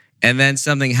 And then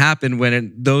something happened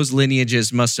when those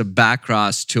lineages must have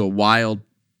backcrossed to a wild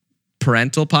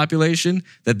parental population,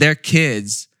 that their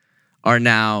kids are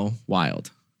now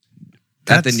wild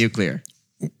at the nuclear.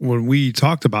 When we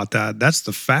talked about that, that's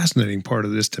the fascinating part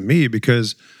of this to me,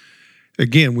 because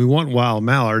again, we want wild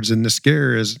mallards, and the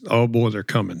scare is, oh boy, they're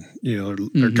coming.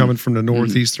 They're coming from the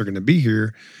Northeast. They're going to be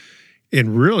here.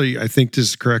 And really, I think this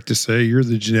is correct to say, you're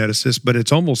the geneticist, but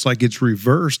it's almost like it's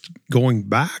reversed going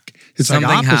back. It's something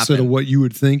like opposite happened. Of what you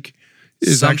would think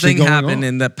is actually something going happened on.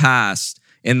 in the past.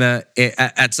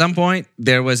 At some point,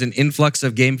 there was an influx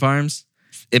of game farms.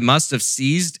 It must have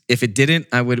ceased. If it didn't,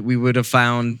 we would have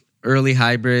found early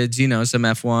hybrids, some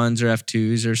F1s or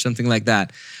F2s or something like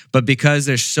that. But because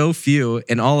there's so few,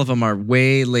 and all of them are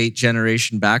way late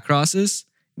generation backcrosses,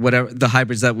 whatever the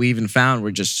hybrids that we even found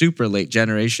were just super late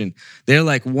generation. They're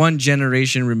like one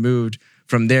generation removed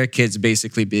from their kids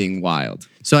basically being wild.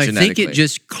 So I think it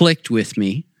just clicked with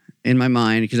me in my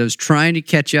mind because I was trying to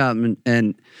catch up,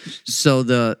 and so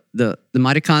the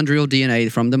mitochondrial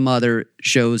DNA from the mother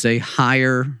shows a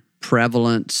higher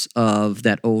prevalence of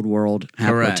that old world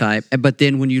haplotype. Correct. But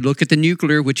then when you look at the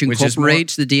nuclear, which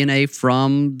incorporates the DNA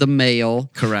from the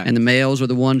male, correct, and the males are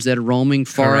the ones that are roaming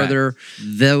farther, correct,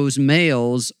 those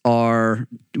males are,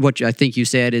 what I think you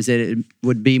said is that it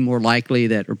would be more likely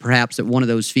that, or perhaps that one of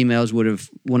those females one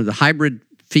of the hybrid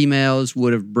females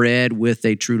would have bred with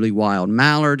a truly wild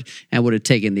mallard and would have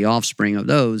taken the offspring of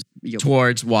those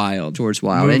towards wild.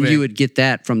 Moving. And you would get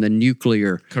that from the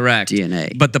nuclear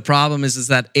DNA. But the problem is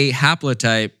that A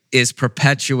haplotype is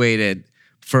perpetuated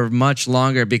for much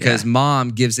longer because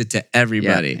mom gives it to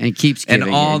everybody. And keeps giving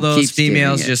and all it, those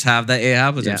females just have the A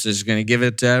haplotype. Yeah. So she's going to give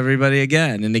it to everybody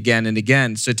again and again and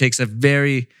again. So it takes a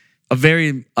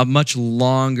much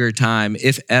longer time,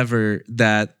 if ever,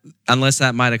 that unless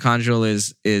that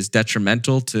mitochondrial is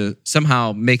detrimental to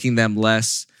somehow making them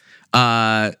less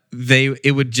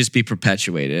it would just be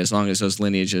perpetuated as long as those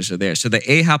lineages are there. So the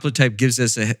A haplotype gives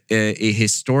us a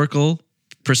historical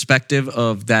perspective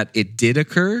of that it did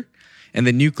occur, and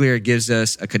the nuclear gives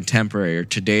us a contemporary or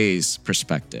today's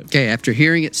perspective. Okay, after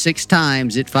hearing it 6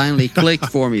 times, it finally clicked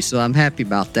for me, so I'm happy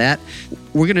about that.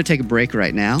 We're going to take a break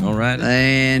right now. All right.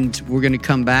 And we're going to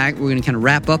come back. We're going to kind of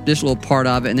wrap up this little part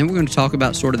of it, and then we're going to talk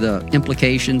about sort of the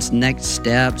implications, next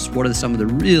steps, what are some of the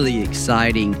really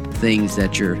exciting things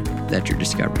that you're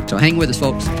discovering. So hang with us,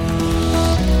 folks.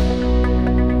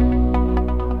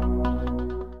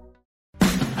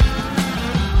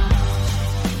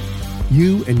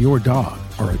 You and your dog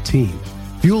are a team.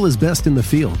 Fuel is best in the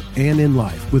field and in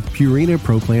life with Purina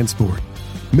Pro Plan Sport.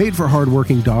 Made for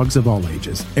hardworking dogs of all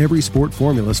ages, every sport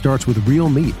formula starts with real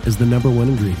meat as the #1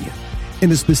 ingredient and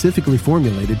is specifically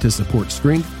formulated to support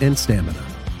strength and stamina.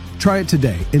 Try it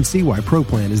today and see why Pro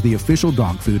Plan is the official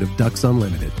dog food of Ducks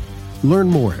Unlimited. Learn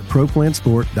more at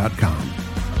ProPlansport.com.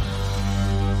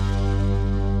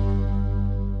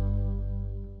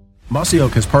 Mossy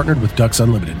Oak has partnered with Ducks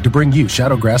Unlimited to bring you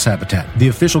Shadowgrass Habitat, the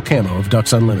official camo of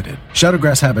Ducks Unlimited.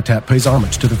 Shadowgrass Habitat pays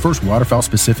homage to the first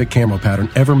waterfowl-specific camo pattern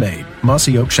ever made,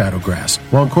 Mossy Oak Shadowgrass,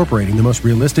 while incorporating the most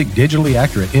realistic, digitally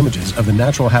accurate images of the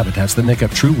natural habitats that make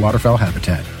up true waterfowl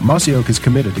habitat. Mossy Oak is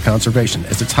committed to conservation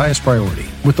as its highest priority.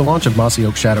 With the launch of Mossy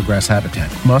Oak Shadowgrass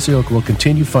Habitat, Mossy Oak will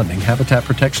continue funding habitat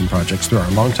protection projects through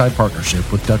our longtime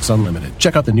partnership with Ducks Unlimited.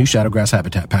 Check out the new Shadowgrass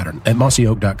Habitat pattern at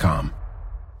mossyoak.com.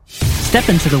 Step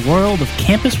into the world of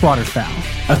Campus Waterfowl,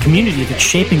 a community that's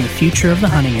shaping the future of the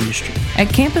hunting industry. At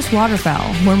Campus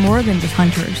Waterfowl, we're more than just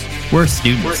hunters. We're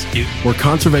students. We're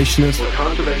conservationists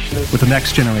with the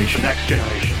next generation.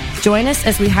 Join us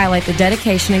as we highlight the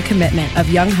dedication and commitment of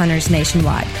young hunters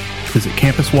nationwide. Visit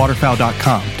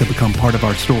campuswaterfowl.com to become part of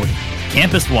our story.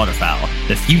 Campus Waterfowl.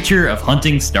 The future of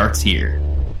hunting starts here.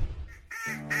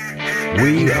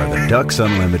 We are the Ducks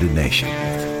Unlimited Nation,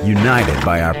 united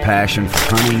by our passion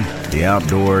for hunting, the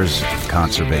outdoors, and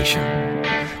conservation.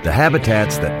 The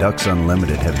habitats that Ducks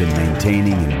Unlimited have been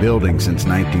maintaining and building since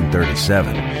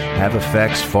 1937 have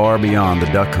effects far beyond the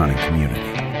duck hunting community.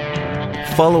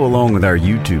 Follow along with our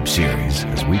YouTube series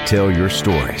as we tell your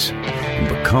stories and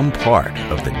become part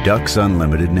of the Ducks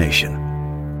Unlimited Nation.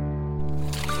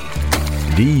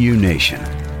 DU Nation,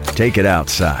 take it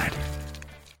outside.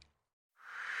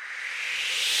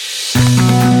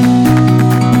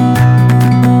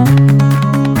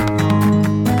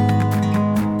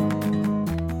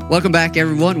 Welcome back,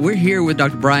 everyone. We're here with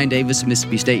Dr. Brian Davis of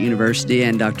Mississippi State University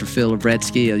and Dr. Phil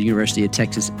Obretsky of the University of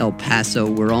Texas, El Paso.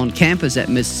 We're on campus at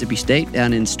Mississippi State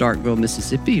down in Starkville,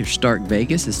 Mississippi, or Stark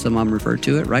Vegas, as some of them refer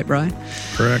to it. Right, Brian?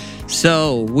 Correct.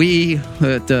 So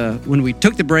when we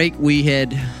took the break,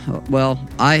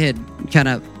 I had kind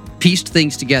of pieced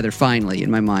things together finally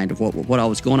in my mind of what all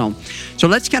was going on. So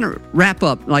let's kind of wrap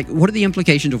up. Like, what are the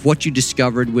implications of what you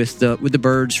discovered with the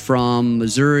birds from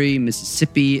Missouri,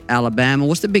 Mississippi, Alabama?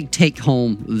 What's the big take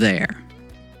home there?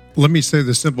 Let me say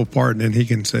the simple part, and then he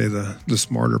can say the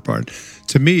smarter part.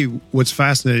 To me, what's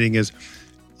fascinating is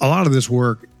a lot of this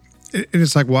work, and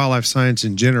it's like wildlife science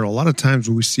in general. A lot of times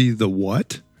we see the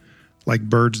what, like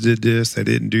birds did this, they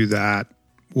didn't do that,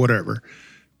 whatever.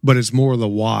 But it's more the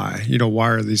why. Why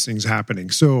are these things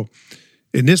happening? So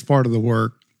in this part of the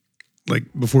work, like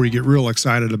before you get real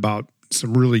excited about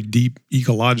some really deep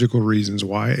ecological reasons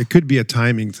why, it could be a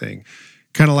timing thing.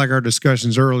 Kind of like our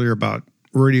discussions earlier about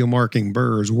radio marking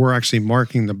birds. We're actually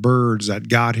marking the birds that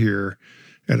got here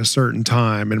at a certain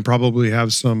time and probably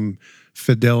have some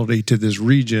fidelity to this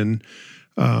region,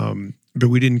 but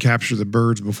we didn't capture the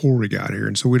birds before we got here.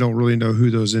 And so we don't really know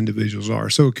who those individuals are.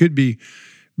 So it could be,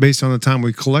 based on the time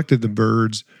we collected the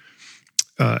birds,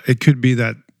 it could be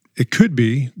that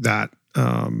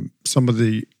some of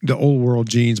the old world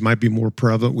genes might be more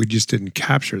prevalent. We just didn't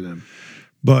capture them.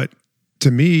 But to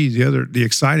me, the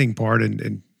exciting part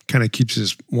and kind of keeps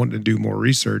us wanting to do more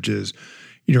research is,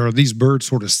 are these birds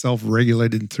sort of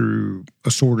self-regulated through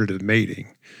assortative mating?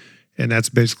 And that's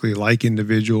basically like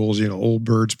individuals, old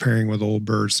birds pairing with old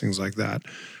birds, things like that.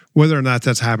 Whether or not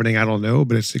that's happening, I don't know,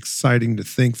 but it's exciting to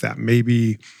think that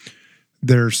maybe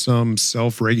there's some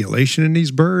self-regulation in these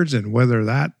birds, and whether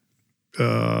that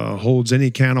holds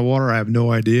any can of water, I have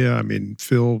no idea. I mean,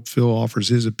 Phil offers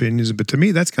his opinions, but to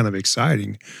me, that's kind of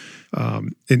exciting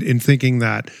in thinking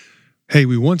that, hey,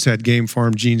 we once had game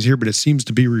farm genes here, but it seems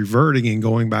to be reverting and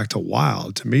going back to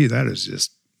wild. To me, that is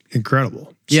just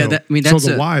incredible. Yeah, so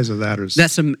the whys of that is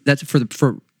that's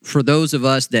for those of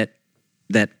us that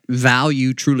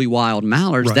value truly wild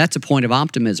mallards, right. That's a point of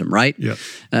optimism, right?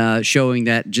 Yeah. Showing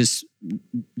that just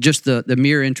the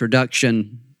mere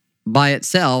introduction by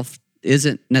itself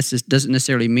doesn't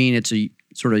necessarily mean it's a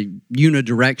sort of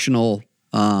unidirectional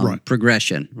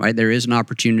progression, right? There is an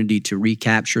opportunity to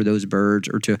recapture those birds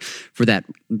or for that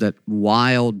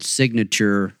wild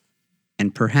signature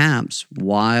and perhaps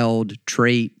wild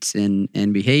traits and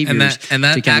behaviors, and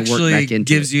that to kind of work actually back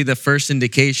into gives you the first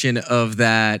indication of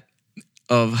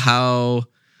how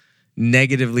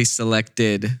negatively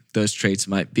selected those traits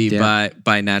might be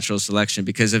by natural selection.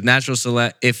 Because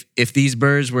if these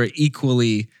birds were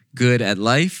equally good at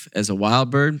life as a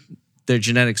wild bird, their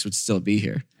genetics would still be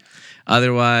here.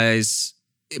 Otherwise,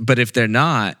 but if they're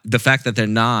not, the fact that they're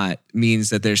not means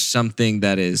that there's something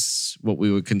that is what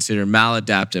we would consider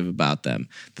maladaptive about them,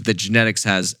 that the genetics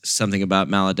has something about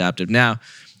maladaptive. Now,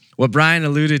 what Brian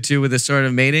alluded to with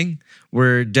assortative mating,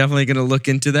 we're definitely going to look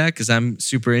into that because I'm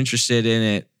super interested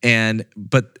in it.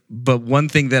 But one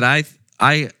thing that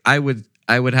I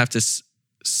would have to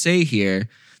say here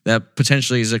that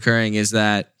potentially is occurring is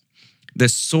that the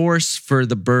source for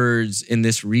the birds in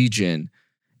this region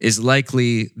is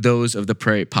likely those of the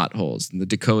prairie potholes and the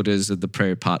Dakotas of the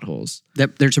prairie potholes.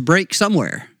 There's a break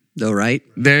somewhere, though, right?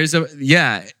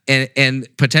 And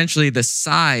potentially the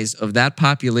size of that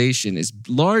population is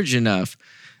large enough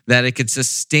that it could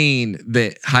sustain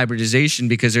the hybridization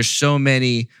because there's so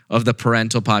many of the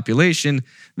parental population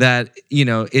that,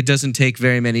 it doesn't take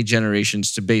very many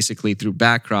generations to basically through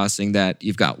backcrossing that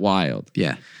you've got wild.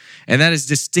 Yeah. And that is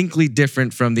distinctly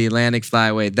different from the Atlantic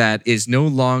flyway that is no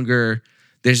longer,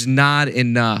 there's not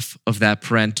enough of that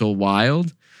parental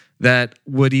wild that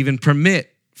would even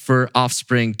permit for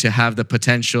offspring to have the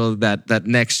potential that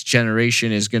next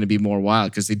generation is going to be more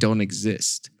wild because they don't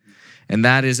exist. And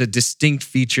that is a distinct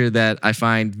feature that I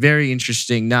find very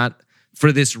interesting, not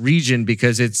for this region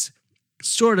because it's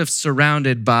sort of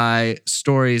surrounded by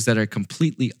stories that are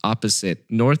completely opposite.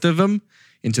 North of them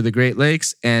into the Great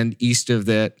Lakes and east of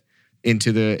that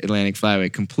into the Atlantic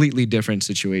flyway, completely different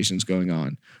situations going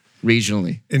on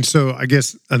regionally. And so I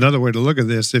guess another way to look at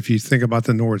this, if you think about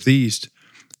the Northeast,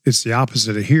 it's the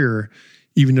opposite of here.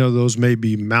 Even though those may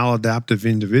be maladaptive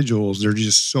individuals, there are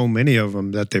just so many of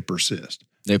them that they persist.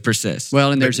 They persist.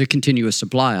 Well, and there's a continuous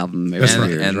supply of them. There's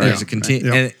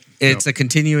it's a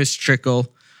continuous trickle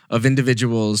of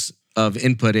individuals of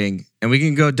inputting, and we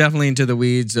can go definitely into the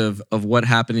weeds of what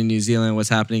happened in New Zealand, what's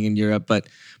happening in Europe, but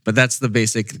that's the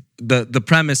basic. The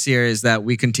premise here is that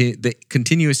the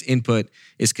continuous input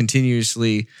is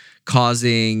continuously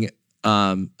causing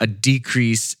a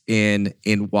decrease in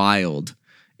wild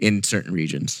in certain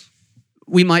regions.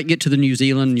 We might get to the New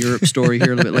Zealand Europe story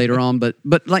here a little bit later on, but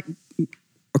like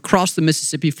across the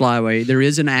Mississippi flyway, there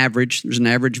is an average. There's an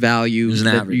average value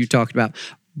you talked about,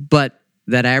 but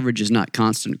that average is not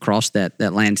constant across that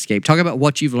landscape. Talk about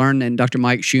what you've learned, and Dr.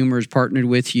 Mike Schumer has partnered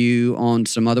with you on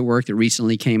some other work that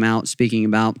recently came out speaking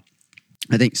about,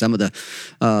 I think, some of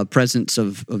the presence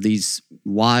of these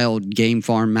wild game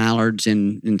farm mallards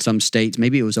in some states.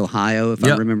 Maybe it was Ohio, if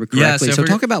I remember correctly. Yeah, so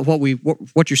talk about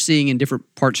what you're seeing in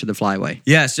different parts of the flyway.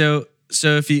 Yeah,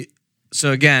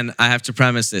 So again, I have to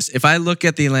premise this. If I look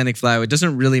at the Atlantic flyway, it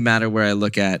doesn't really matter where I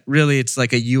look at. Really, it's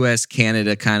like a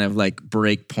U.S.-Canada kind of like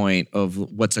break point of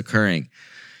what's occurring.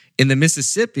 In the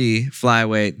Mississippi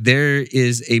flyway, there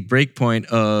is a break point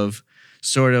of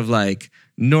sort of like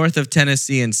north of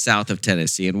Tennessee and south of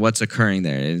Tennessee and what's occurring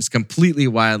there. And it's completely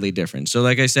wildly different. So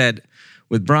like I said,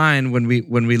 with Brian, when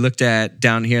we looked at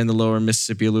down here in the lower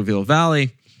Mississippi Alluvial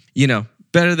Valley,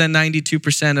 better than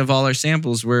 92% of all our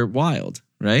samples were wild.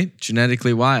 Right?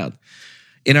 Genetically wild.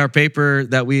 In our paper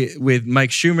with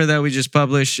Mike Schumer that we just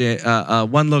published,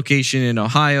 one location in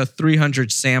Ohio,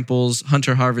 300 samples,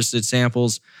 hunter harvested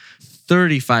samples,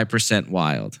 35%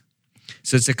 wild.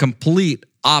 So it's a complete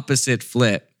opposite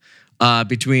flip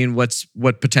between what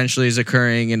potentially is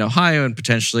occurring in Ohio and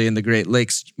potentially in the Great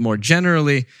Lakes more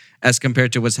generally, as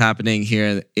compared to what's happening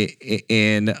here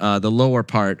in the lower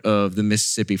part of the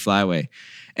Mississippi flyway.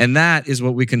 And that is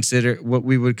what we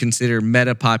would consider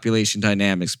meta-population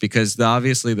dynamics, because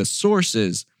obviously the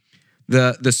sources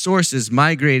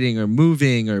migrating or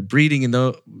moving or breeding in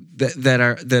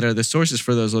that are the sources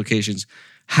for those locations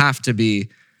have to be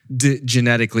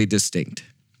genetically distinct.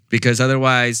 Because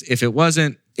otherwise, if it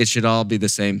wasn't, it should all be the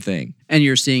same thing. And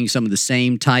you're seeing some of the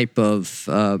same type of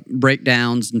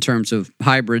breakdowns in terms of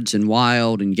hybrids and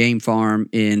wild and game farm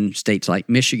in states like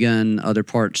Michigan, other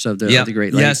parts of the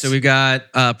Great Lakes. Yeah, so we've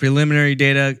got preliminary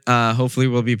data. Hopefully,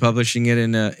 we'll be publishing it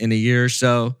in a year or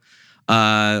so.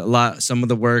 Some of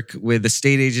the work with the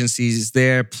state agencies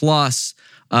there, plus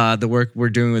the work we're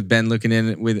doing with Ben looking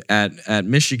in at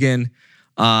Michigan.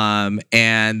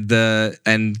 And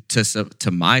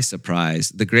to my surprise,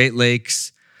 the Great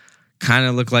Lakes kind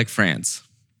of look like France.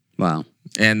 Wow.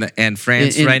 And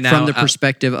France right now from the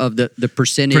perspective of the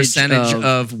percentage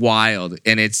of wild,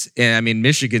 and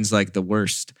Michigan's like the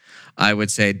worst. I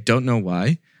would say, don't know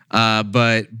why,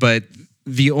 but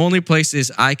the only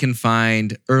places I can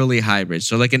find early hybrids,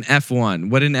 so like an F1,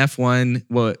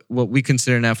 what we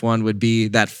consider an F1 would be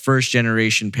that first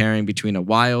generation pairing between a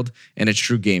wild and a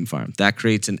true game farm. That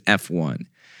creates an F1.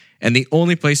 And the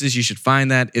only places you should find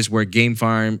that is where game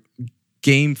farm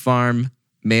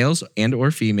males and or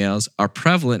females are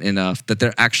prevalent enough that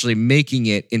they're actually making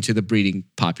it into the breeding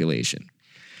population.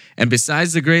 And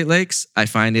besides the Great Lakes, I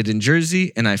find it in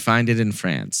Jersey and I find it in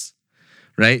France.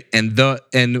 Right. And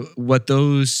what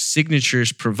those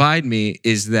signatures provide me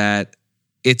is that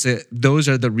those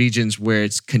are the regions where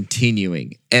it's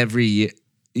continuing every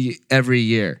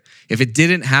year. If it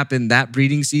didn't happen that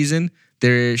breeding season,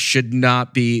 they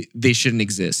shouldn't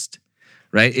exist.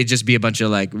 Right. It'd just be a bunch of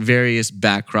like various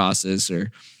back crosses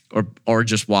or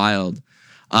just wild.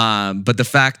 But the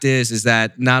fact is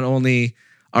that not only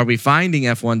are we finding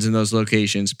F1s in those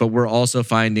locations, but we're also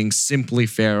finding simply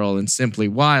feral and simply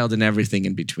wild and everything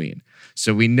in between.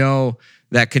 So we know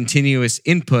that continuous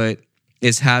input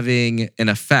is having an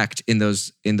effect in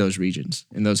those regions,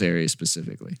 in those areas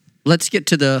specifically. Let's get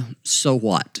to the so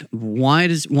what. Why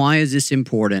is this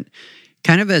important?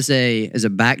 Kind of as a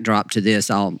backdrop to this,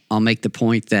 I'll make the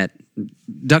point that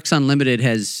Ducks Unlimited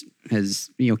has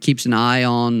keeps an eye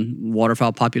on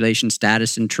waterfowl population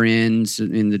status and trends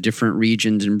in the different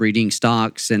regions and breeding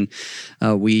stocks, and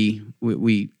we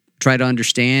try to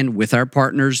understand with our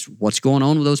partners what's going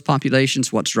on with those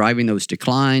populations, what's driving those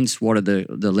declines, what are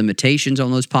the limitations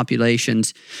on those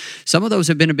populations. Some of those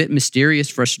have been a bit mysterious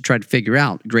for us to try to figure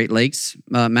out. Great Lakes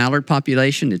mallard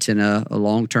population, it's in a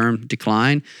long-term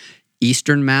decline.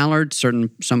 Eastern mallard,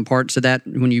 some parts of that,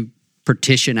 when you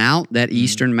partition out that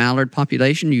eastern mallard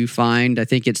population, you find, I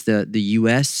think it's the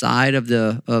U.S. side of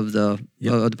the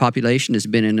population has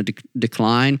been in a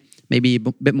decline, maybe a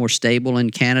bit more stable in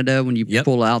Canada when you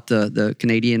pull out the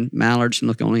Canadian mallards and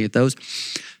look only at those.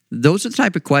 Those are the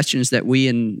type of questions that we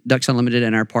in Ducks Unlimited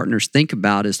and our partners think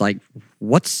about, is like,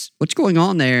 what's going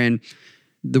on there? And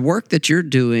the work that you're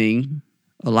doing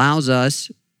allows us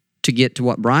to get to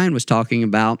what Brian was talking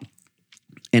about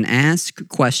and ask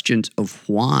questions of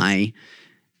why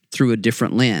through a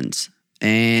different lens.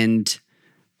 And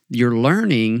you're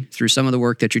learning through some of the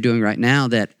work that you're doing right now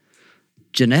that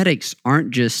genetics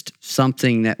aren't just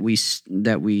something that we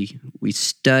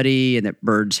study and that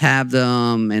birds have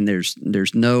them and there's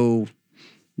no,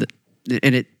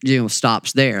 and it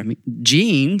stops there. I mean,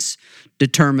 genes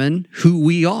determine who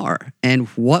we are and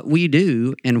what we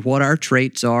do and what our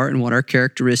traits are and what our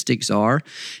characteristics are.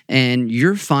 And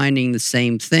you're finding the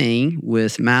same thing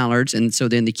with mallards. And so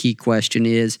then the key question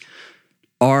is,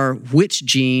 which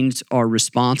genes are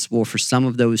responsible for some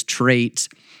of those traits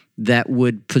that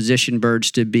would position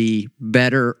birds to be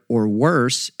better or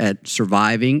worse at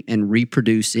surviving and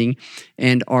reproducing?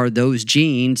 And are those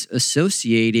genes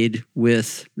associated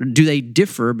with, do they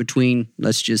differ between,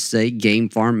 let's just say, game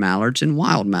farm mallards and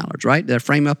wild mallards, right? Did I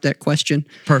frame up that question?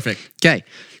 Perfect. Okay.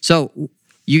 So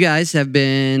you guys have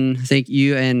been, I think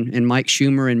you and Mike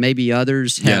Schumer and maybe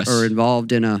others are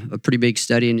involved in a pretty big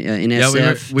study in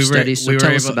NSF studies. So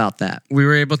tell us about that. We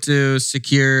were able to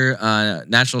secure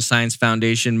National Science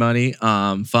Foundation money,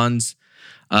 funds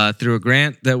through a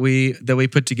grant that we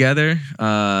put together.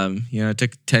 It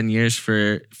took 10 years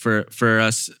for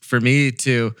me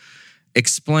to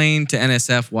explain to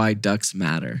NSF why ducks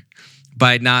matter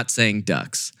by not saying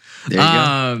ducks. There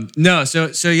you go.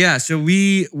 So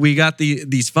we got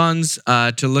these funds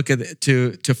to look at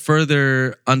to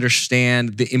further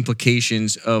understand the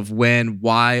implications of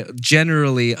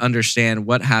generally understand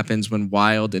what happens when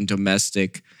wild and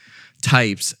domestic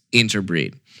types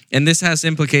interbreed. And this has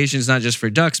implications not just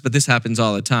for ducks, but this happens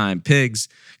all the time. Pigs,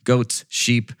 goats,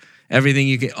 sheep, everything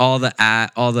you get, all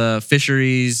the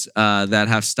fisheries that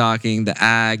have stocking, the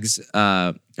ags,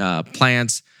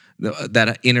 plants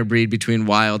that interbreed between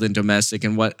wild and domestic,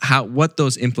 and what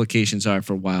those implications are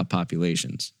for wild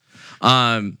populations.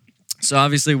 So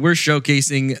obviously we're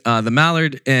showcasing the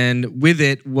mallard, and with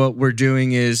it, what we're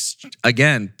doing is,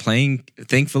 again, playing,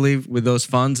 thankfully, with those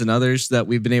funds and others that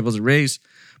we've been able to raise,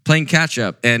 playing catch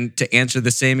up. And to answer the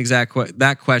same exact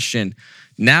that question,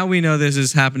 now we know this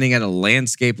is happening at a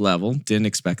landscape level. Didn't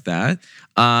expect that.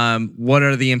 What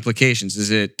are the implications?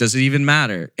 Does it even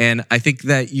matter? And I think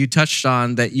that you touched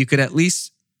on that you could at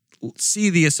least see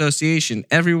the association.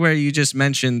 Everywhere you just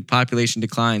mentioned population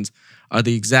declines are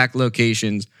the exact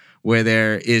locations where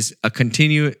there is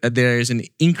an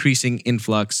increasing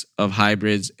influx of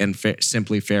hybrids and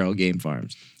simply feral game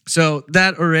farms. So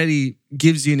that already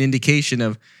gives you an indication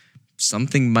of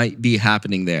something might be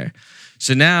happening there.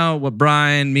 So now what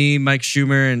Brian, me, Mike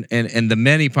Schumer, and the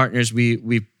many partners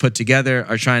we put together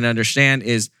are trying to understand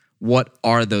is what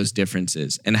are those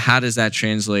differences and how does that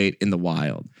translate in the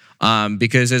wild?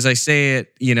 Because as I say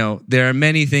it, there are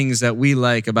many things that we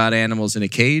like about animals in a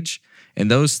cage, and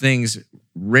those things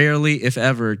rarely, if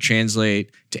ever,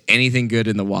 translate to anything good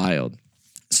in the wild.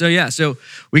 So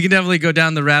we can definitely go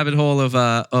down the rabbit hole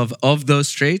of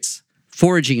those traits.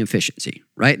 Foraging efficiency,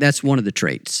 right? That's one of the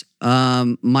traits.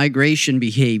 Migration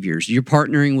behaviors. You're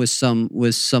partnering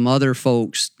with some other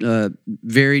folks,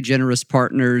 very generous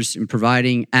partners in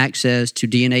providing access to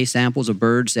DNA samples of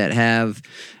birds that have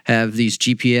these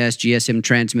GPS, GSM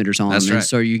transmitters on them. Right.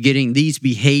 So you're getting these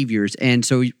behaviors, and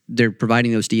so they're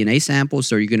providing those DNA samples.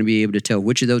 So you're going to be able to tell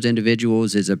which of those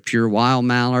individuals is a pure wild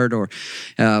mallard or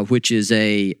which is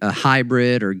a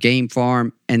hybrid or game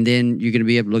farm. And then you're going to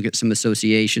be able to look at some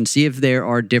associations, see if there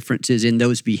are differences in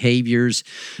those behaviors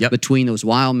between those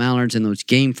wild mallards and those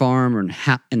game farm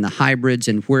and the hybrids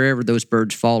and wherever those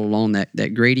birds fall along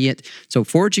that gradient. So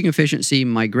foraging efficiency,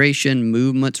 migration,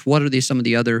 movements, what are some of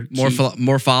the other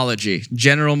morphology,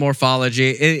 general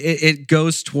morphology. It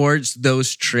goes towards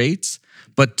those traits,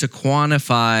 but to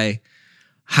quantify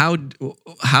how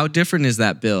different is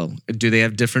that bill? Do they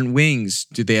have different wings?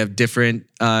 Do they have different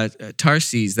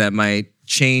tarses that might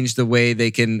change the way they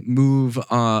can move,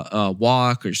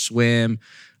 walk or swim,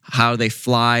 how they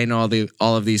fly, and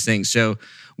all of these things. So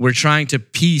we're trying to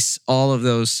piece all of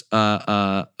those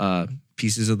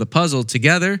pieces of the puzzle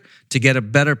together to get a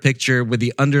better picture with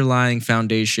the underlying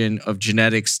foundation of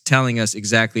genetics telling us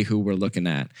exactly who we're looking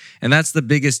at. And that's the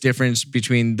biggest difference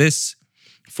between this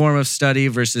form of study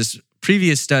versus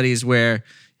previous studies where,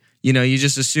 you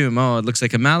just assume, it looks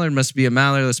like a mallard, must be a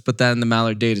mallard. Let's put that in the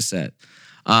mallard data set.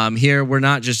 Here, we're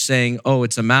not just saying,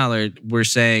 it's a mallard. We're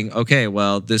saying, okay,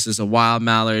 well, this is a wild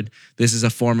mallard. This is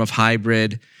a form of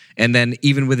hybrid. And then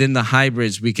even within the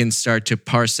hybrids, we can start to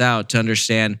parse out to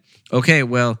understand, okay,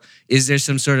 well, is there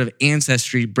some sort of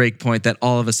ancestry breakpoint that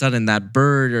all of a sudden that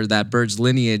bird or that bird's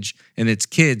lineage and its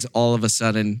kids all of a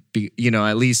sudden,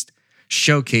 at least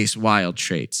showcase wild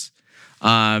traits?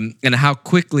 And how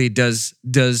quickly does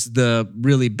the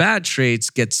really bad traits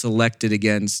get selected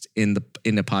against in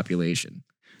the population?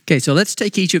 Okay, so let's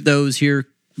take each of those here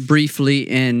briefly,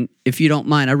 and if you don't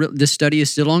mind, this study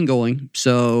is still ongoing.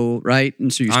 So right,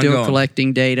 and so you're still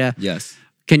collecting data. Yes.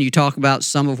 Can you talk about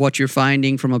some of what you're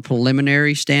finding from a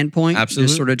preliminary standpoint? Absolutely.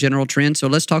 This sort of general trend. So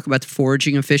let's talk about the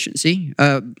foraging efficiency.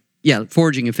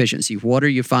 Foraging efficiency. What are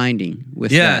you finding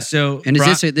with that? So and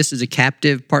this is a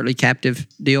partly captive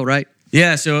deal, right?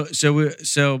 Yeah. So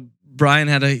Brian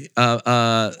had a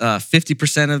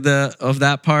 50% of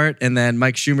that part, and then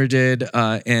Mike Schumer did,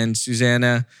 and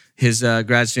Susanna, his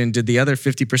grad student, did the other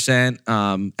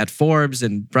 50% at Forbes,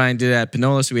 and Brian did it at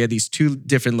Panola. So we had these two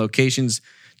different locations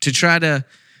to try to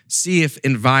see if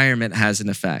environment has an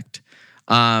effect.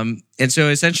 And so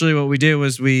essentially what we did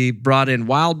was we brought in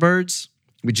wild birds.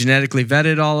 We genetically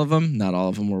vetted all of them. Not all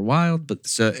of them were wild,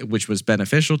 which was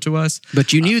beneficial to us.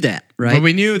 But you knew that, right? But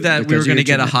we knew that we were going to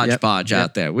get a hodgepodge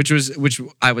out there, which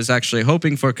I was actually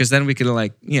hoping for, because then we could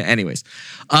anyways.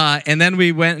 And then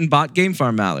we went and bought game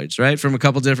farm mallards, right, from a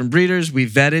couple different breeders. We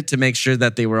vetted to make sure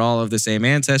that they were all of the same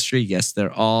ancestry. Yes,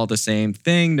 they're all the same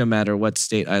thing, no matter what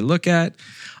state I look at.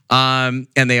 And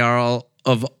they are all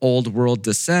of old world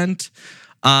descent.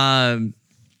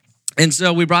 And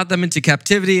so we brought them into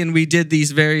captivity, and we did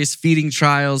these various feeding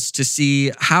trials to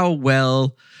see how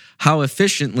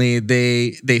efficiently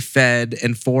they fed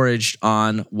and foraged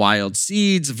on wild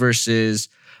seeds versus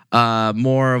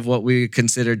more of what we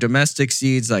consider domestic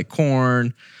seeds like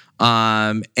corn,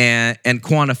 and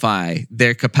quantify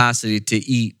their capacity to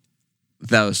eat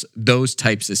those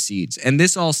types of seeds. And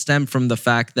this all stemmed from the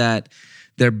fact that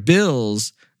their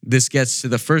bills, this gets to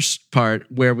the first part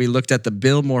where we looked at the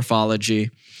bill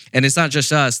morphology. And it's not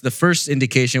just us. The first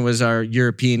indication was our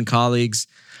European colleagues.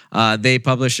 They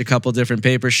published a couple different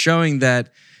papers showing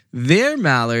that their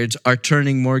mallards are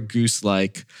turning more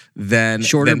goose-like than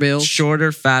bills,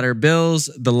 shorter, fatter bills.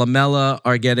 The lamella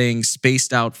are getting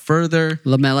spaced out further.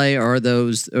 Lamellae are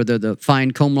the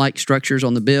fine comb-like structures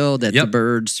on the bill that the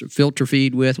birds filter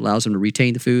feed with, allows them to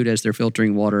retain the food as they're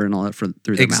filtering water and all that through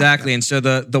their mouth. Exactly. And so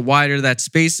the wider that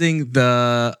spacing,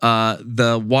 the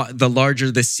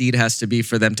larger the seed has to be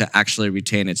for them to actually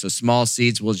retain it. So small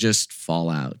seeds will just fall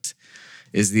out,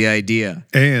 is the idea.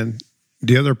 And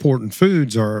the other important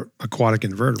foods are aquatic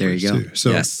invertebrates. There you go. Too.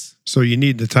 So, yes. So you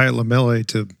need the tight lamellae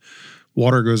to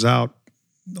water goes out,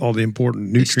 all the important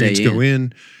nutrients go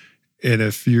in. And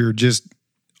if you're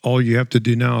all you have to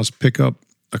do now is pick up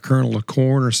a kernel of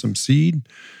corn or some seed,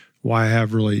 why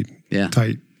have really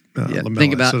tight lamellae.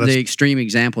 Think about the extreme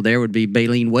example there would be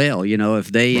baleen whale.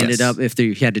 If they ended up, if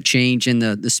they had to change in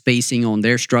the spacing on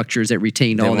their structures that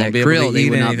retained all that krill, they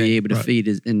would not be able to feed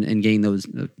and gain those,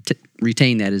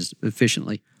 retain that as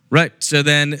efficiently. Right.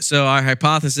 So our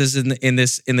hypothesis in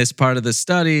this part of the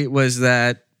study was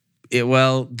that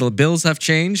the bills have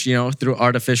changed, through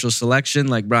artificial selection,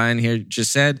 like Brian here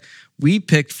just said. We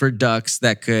picked for ducks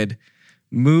that could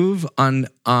move on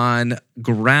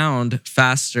ground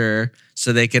faster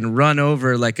so they can run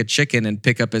over like a chicken and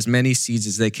pick up as many seeds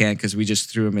as they can because we just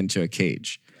threw them into a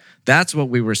cage. That's what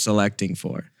we were selecting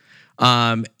for.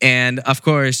 And of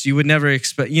course, you would never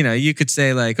expect, you could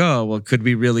say like, oh, well, could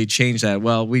we really change that?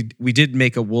 Well, we did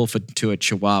make a wolf into a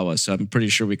chihuahua, so I'm pretty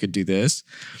sure we could do this.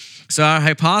 So our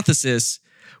hypothesis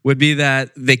would be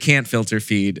that they can't filter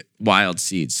feed wild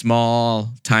seeds.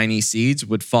 Small, tiny seeds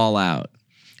would fall out.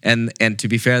 And to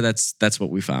be fair, that's what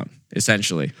we found,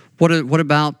 essentially. What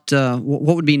about,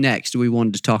 what would be next? We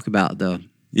wanted to talk about the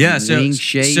wing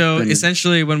shape. So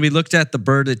essentially, when we looked at the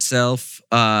bird itself,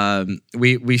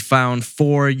 we found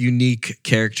 4 unique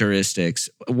characteristics.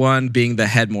 One being the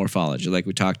head morphology, like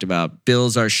we talked about.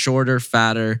 Bills are shorter,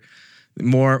 fatter,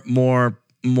 more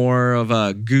of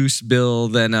a goose bill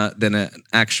than an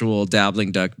actual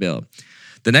dabbling duck bill.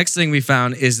 The next thing we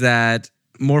found is that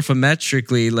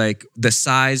morphometrically, like the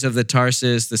size of the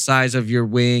tarsus, the size of your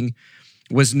wing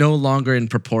was no longer in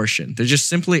proportion. They're just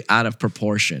simply out of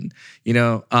proportion,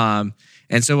 And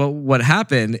so what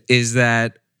happened is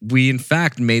that we in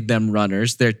fact made them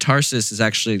runners. Their tarsus is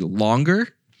actually longer,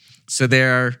 so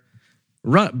they're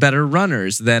better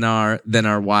runners than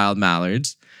our wild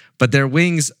mallards. But their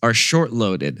wings are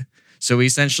short-loaded. So we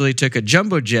essentially took a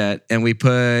jumbo jet and we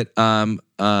put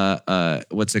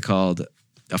what's it called?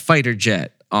 A fighter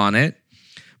jet on it.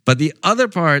 But the other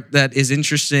part that is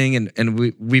interesting, and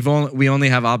we only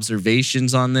have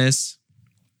observations on this,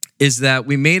 is that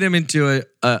we made them into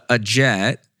a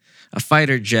jet, a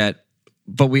fighter jet,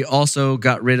 but we also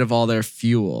got rid of all their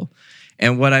fuel.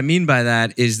 And what I mean by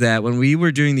that is that when we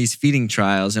were doing these feeding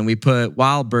trials and we put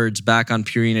wild birds back on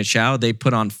Purina chow, they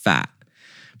put on fat.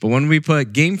 But when we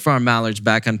put game farm mallards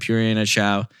back on Purina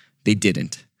chow, they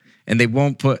didn't. And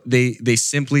they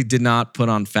simply did not put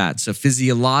on fat. So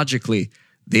physiologically,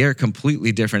 they are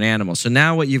completely different animals. So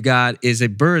now what you've got is a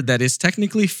bird that is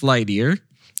technically flightier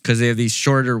because they have these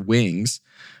shorter wings,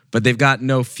 but they've got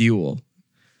no fuel.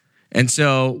 And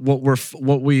so what we're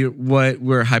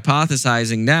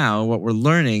hypothesizing now, what we're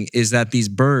learning is that these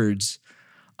birds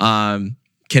can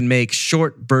make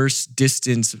short burst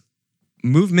distance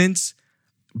movements,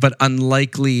 but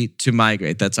unlikely to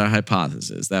migrate. That's our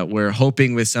hypothesis. That we're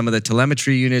hoping with some of the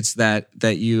telemetry units that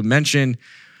you mentioned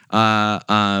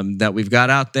that we've got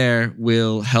out there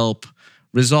will help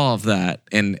resolve that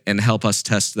and help us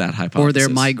test that hypothesis. Or their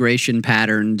migration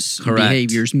patterns,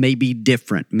 behaviors may be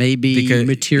different,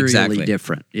 materially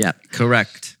different. Yeah,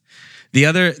 correct. The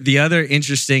other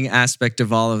interesting aspect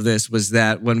of all of this was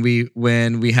that when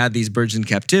we had these birds in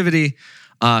captivity,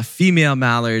 female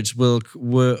mallards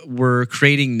were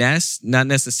creating nests, not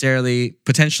necessarily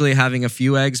potentially having a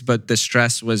few eggs, but the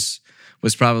stress was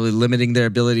probably limiting their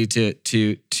ability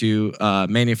to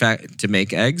manufacture to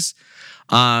make eggs.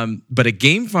 But a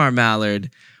game farm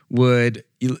mallard would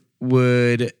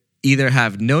either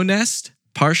have no nest,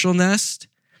 partial nest,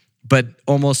 but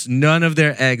almost none of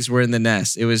their eggs were in the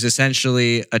nest. It was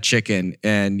essentially a chicken,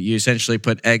 and you essentially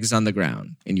put eggs on the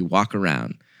ground and you walk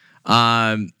around.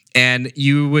 And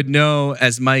you would know,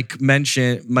 as Mike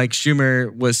mentioned, Mike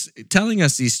Schumer was telling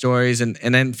us these stories. And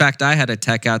in fact, I had a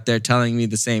tech out there telling me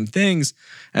the same things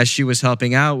as she was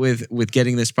helping out with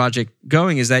getting this project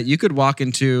going, is that you could walk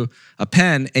into a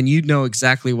pen and you'd know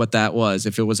exactly what that was,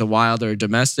 if it was a wild or a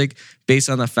domestic, based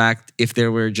on the fact if there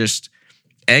were just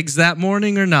eggs that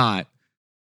morning or not.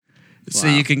 Wow. So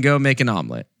you can go make an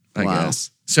omelet, I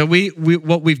guess. So we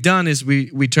what we've done is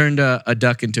we turned a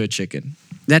duck into a chicken.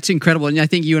 That's incredible. And I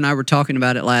think you and I were talking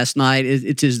about it last night.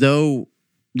 It's as though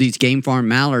these game farm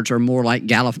mallards are more like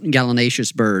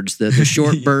gallinaceous birds, the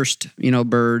short burst,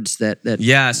 birds that.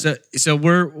 Yeah. So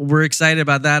we're excited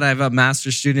about that. I have a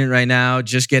master's student right now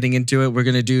just getting into it. We're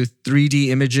going to do 3D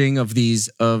imaging of these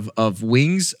of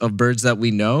wings of birds that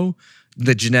we know,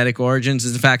 the genetic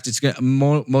origins. In fact,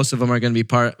 most of them are going to be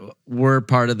part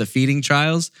of the feeding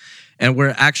trials. And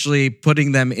we're actually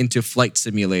putting them into flight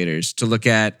simulators to look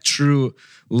at true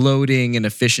loading and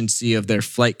efficiency of their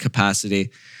flight capacity.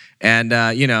 And,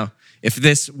 if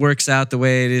this works out the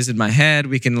way it is in my head,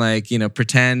 we can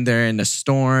pretend they're in a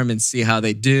storm and see how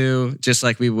they do, just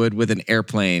like we would with an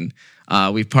airplane.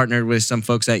 We've partnered with some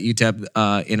folks at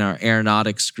UTEP in our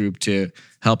aeronautics group to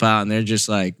help out, and they're just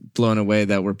like blown away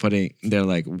that they're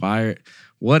like,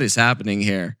 what is happening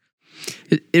here?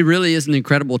 It really is an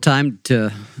incredible time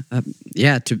to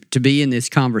be in this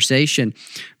conversation.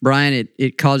 Brian,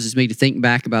 it causes me to think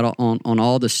back about on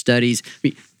all the studies. I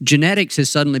mean, genetics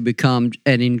has suddenly become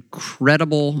an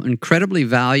incredibly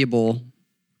valuable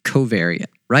covariate,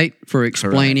 right? For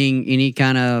explaining any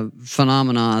kind of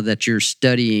phenomena that you're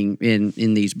studying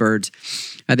in these birds.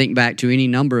 I think back to any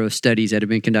number of studies that have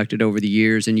been conducted over the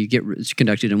years, and it's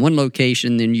conducted in one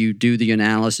location, then you do the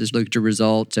analysis, look at your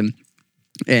results,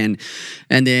 and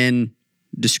then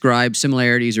describe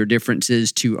similarities or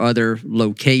differences to other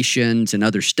locations and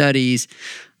other studies.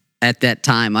 At that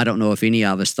time, I don't know if any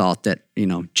of us thought that,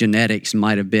 genetics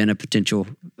might have been a potential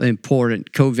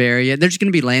important covariate. There's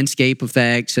going to be landscape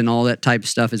effects and all that type of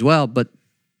stuff as well, but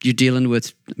you're dealing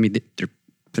with, they're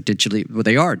potentially,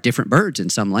 they are different birds in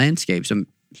some landscapes, some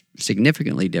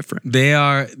significantly different. They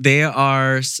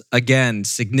are again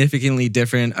significantly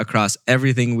different across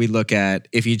everything we look at.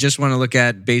 If you just want to look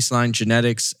at baseline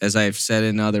genetics, as I've said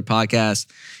in other podcasts,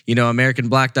 American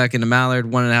black duck and a mallard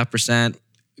 1.5%,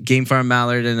 game farm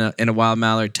mallard and a wild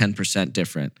mallard 10%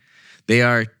 different. They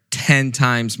are 10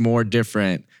 times more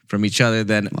different from each other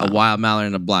than a wild mallard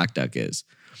and a black duck is.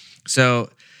 So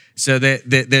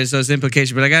there's those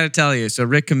implications. But I got to tell you, so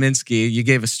Rick Kaminsky, you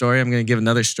gave a story. I'm going to give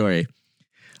another story.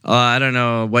 I don't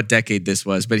know what decade this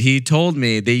was, but he told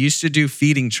me they used to do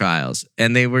feeding trials,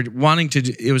 and they were wanting to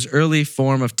do, it was early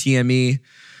form of TME,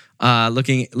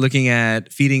 looking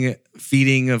at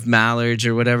feeding of mallards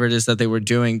or whatever it is that they were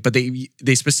doing. But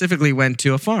they specifically went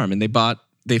to a farm, and they bought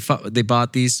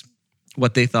these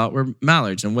what they thought were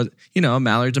mallards, and a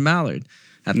mallard's a mallard.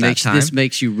 At that time. This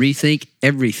makes you rethink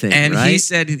everything, and right? he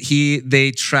said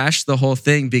they trashed the whole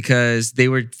thing because they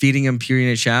were feeding him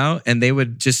Purina Chow, and they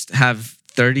would just have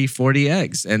 30, 40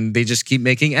 eggs, and they just keep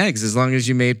making eggs as long as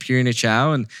you made Purina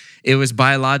Chow, and it was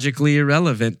biologically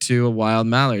irrelevant to a wild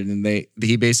mallard. And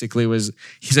he basically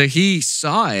he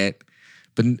saw it,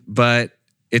 but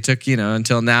it took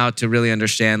until now to really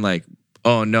understand, like,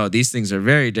 oh no, these things are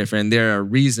very different. There are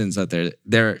reasons that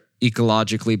they're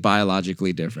ecologically,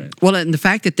 biologically different. Well, and the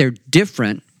fact that they're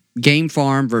different, game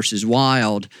farm versus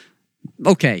wild,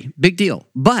 okay, big deal.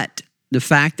 But the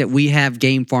fact that we have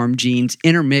game farm genes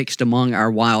intermixed among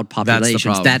our wild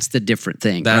populations, that's the different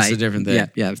thing, That's right? the different thing.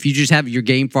 Yeah. If you just have your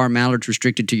game farm mallards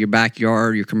restricted to your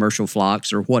backyard, your commercial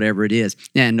flocks, or whatever it is,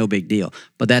 no big deal.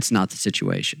 But that's not the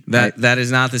situation. That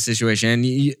is not the situation.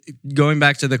 And going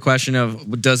back to the question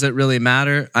of, does it really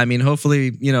matter? I mean, hopefully,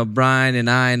 Brian and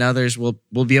I and others will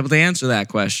be able to answer that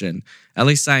question, at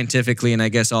least scientifically. And I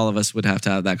guess all of us would have to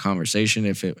have that conversation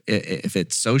if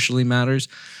it socially matters.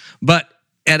 But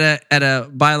at a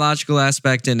biological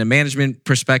aspect and a management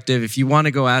perspective, if you want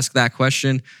to go ask that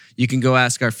question, you can go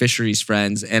ask our fisheries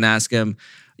friends and ask them,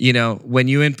 when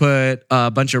you input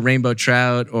a bunch of rainbow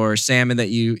trout or salmon that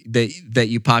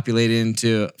you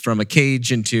populated from a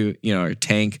cage into, or a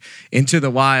tank into the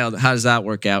wild, how does that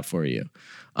work out for you?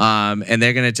 And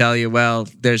they're going to tell you, well,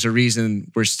 there's a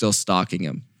reason we're still stocking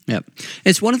them. Yep.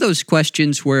 It's one of those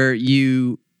questions where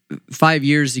 5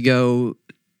 years ago,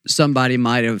 somebody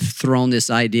might have thrown this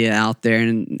idea out there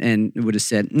and would have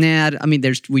said, nah,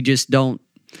 we just don't.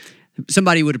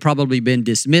 Somebody would have probably been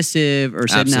dismissive or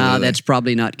said, nah, that's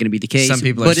probably not going to be the case. Some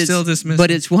people are still dismissive. But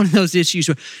it's one of those issues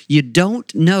where you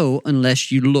don't know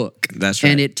unless you look. That's right.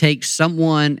 And it takes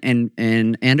someone and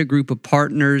a group of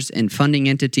partners and funding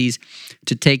entities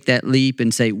to take that leap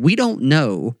and say, we don't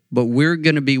know, but we're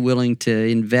going to be willing to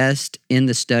invest in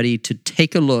the study to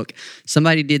take a look.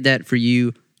 Somebody did that for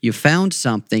you. You found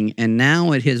something, and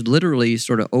now it has literally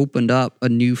sort of opened up a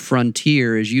new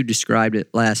frontier, as you described it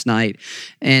last night.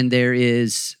 And there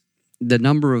is the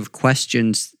number of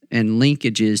questions and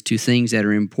linkages to things that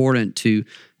are important to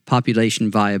population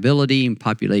viability and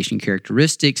population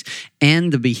characteristics,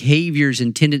 and the behaviors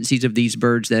and tendencies of these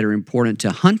birds that are important to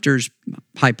hunters,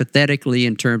 hypothetically,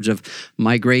 in terms of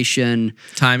migration,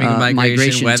 timing of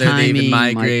migration, whether timing, they even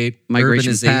migrate,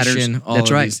 migration urbanization, patterns. all That's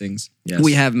of right. these things. Yes.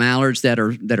 We have mallards that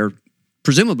are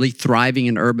presumably thriving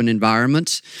in urban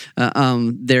environments.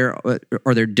 There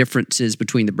are differences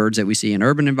between the birds that we see in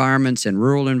urban environments and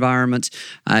rural environments.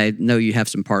 I know you have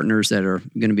some partners that are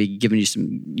going to be giving you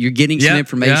you're getting some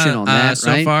information on that, right?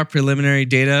 So far, preliminary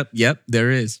data, yep, there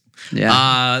is.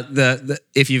 Yeah.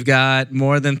 If you've got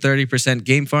more than 30%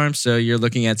 game farms, so you're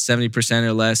looking at 70%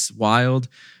 or less wild,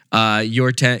 I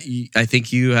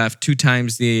think you have 2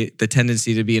 times the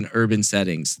tendency to be in urban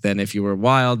settings than if you were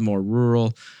wild, more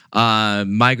rural.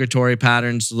 Migratory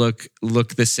patterns look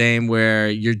the same, where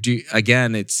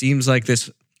again, it seems like this,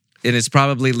 and it's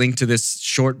probably linked to this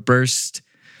short burst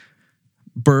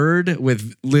bird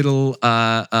with little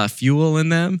fuel in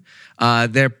them.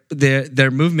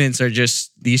 Their movements are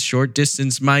just these short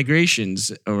distance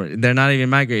migrations, or they're not even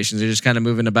migrations. They're just kind of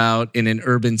moving about in an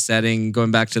urban setting,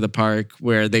 going back to the park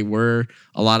where they were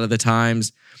a lot of the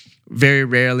times. Very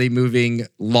rarely moving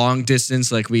long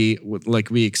distance like we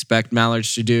expect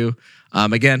mallards to do.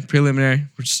 Again, preliminary.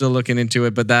 We're still looking into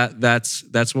it, but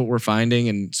that's what we're finding.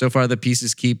 And so far, the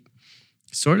pieces keep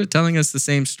sort of telling us the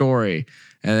same story,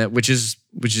 which is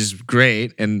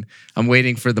great. And I'm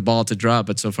waiting for the ball to drop,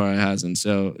 but so far it hasn't.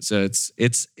 So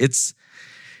it's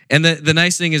and the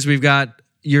nice thing is we've got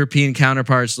European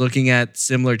counterparts looking at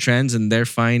similar trends, and they're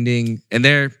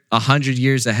 100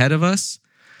 years ahead of us,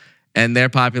 and their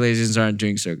populations aren't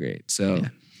doing so great. So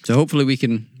hopefully we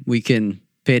can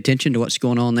pay attention to what's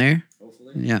going on there.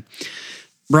 Hopefully. Yeah.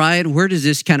 Brian, where does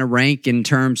this kind of rank in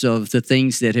terms of the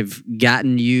things that have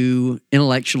gotten you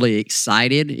intellectually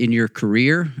excited in your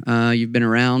career? You've been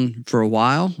around for a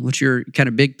while. What's your kind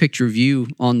of big picture view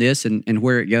on this and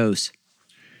where it goes?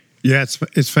 Yeah,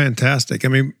 it's fantastic. I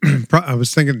mean, I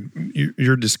was thinking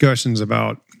your discussions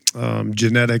about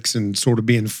genetics and sort of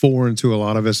being foreign to a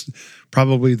lot of us,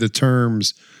 probably the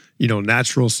terms,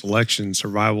 natural selection,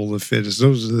 survival of the fittest.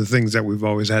 Those are the things that we've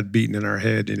always had beaten in our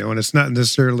head, and it's not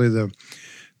necessarily the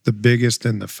biggest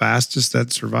and the fastest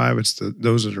that survive. It's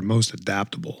those that are most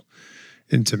adaptable.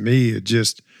 And to me, it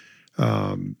just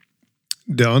the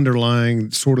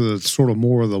underlying sort of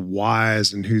more of the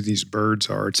whys and who these birds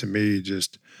are. To me,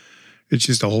 it's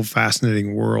just a whole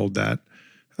fascinating world that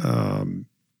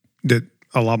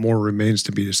a lot more remains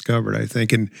to be discovered, I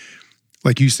think. And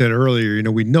like you said earlier,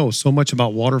 we know so much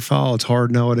about waterfowl. It's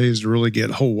hard nowadays to really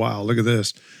get, oh wow, look at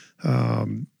this.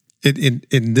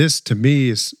 In this, to me,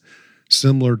 is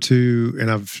similar to, and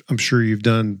I'm sure you've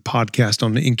done podcasts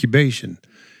on the incubation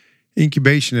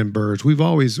in birds. We've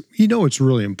always, it's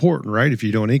really important, right? If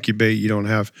you don't incubate, you don't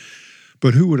have,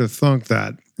 but who would have thunk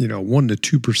that, 1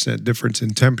 to 2% difference in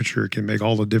temperature can make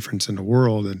all the difference in the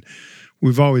world. And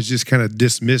we've always just kind of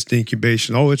dismissed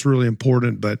incubation. Oh, it's really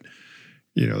important, but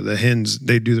the hens,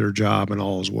 they do their job and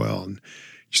all as well. And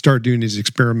you start doing these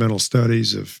experimental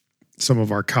studies of some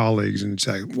of our colleagues, and it's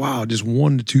like, wow, just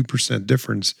 1 to 2%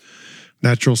 difference.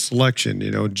 Natural selection,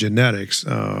 genetics.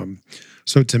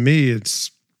 So to me, it's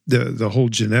the whole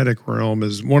genetic realm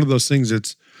is one of those things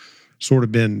that's sort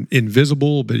of been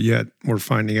invisible, but yet we're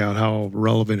finding out how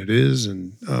relevant it is.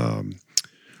 And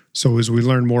so as we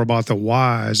learn more about the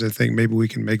whys, I think maybe we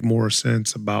can make more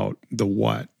sense about the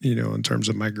what, in terms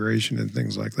of migration and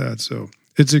things like that. So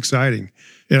it's exciting.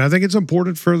 And I think it's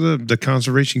important for the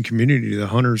conservation community, the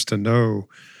hunters, to know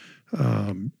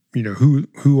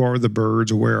who are the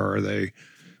birds, where are they,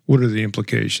 what are the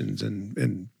implications,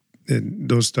 and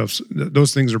those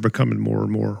things are becoming more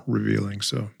and more revealing.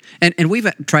 So and we've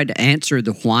tried to answer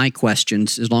the why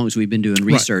questions as long as we've been doing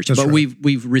research, but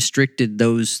we've restricted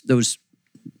those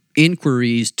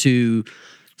inquiries to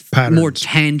patterns. More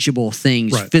tangible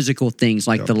things, physical things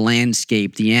like the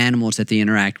landscape, the animals that they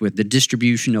interact with, the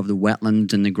distribution of the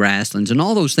wetlands and the grasslands, and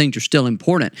all those things are still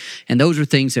important. And those are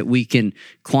things that we can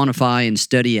quantify and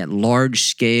study at large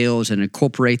scales and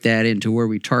incorporate that into where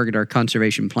we target our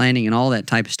conservation planning and all that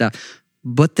type of stuff.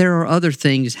 But there are other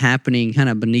things happening kind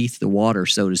of beneath the water,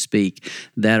 so to speak,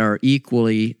 that are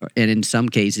equally, and in some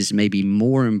cases maybe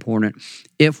more important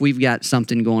if we've got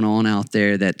something going on out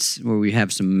there that's where we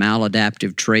have some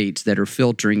maladaptive traits that are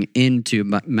filtering into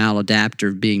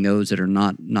maladaptive, being those that are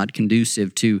not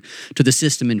conducive to the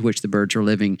system in which the birds are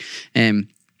living. And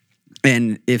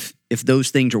if those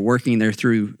things are working there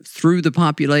through the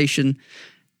population,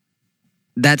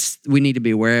 we need to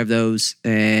be aware of those,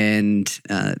 and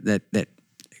that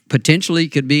potentially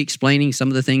could be explaining some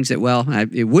of the things it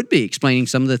would be explaining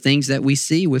some of the things that we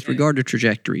see with regard to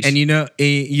trajectories. And you noted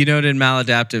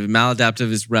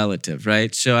maladaptive is relative,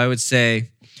 right? So I would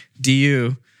say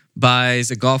DU buys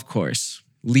a golf course.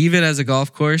 Leave it as a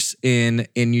golf course in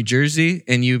New Jersey,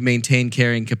 and you maintain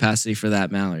carrying capacity for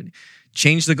that mallard.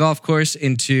 Change the golf course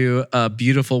into a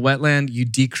beautiful wetland, you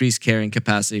decrease carrying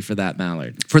capacity for that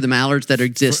mallard. For the mallards that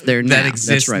exist there now.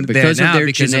 That's right. Because of their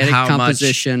genetic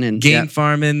composition and game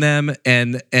farm in them,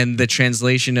 and the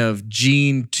translation of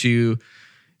gene to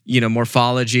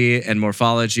morphology, and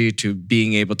morphology to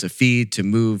being able to feed, to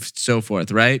move, so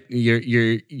forth, right?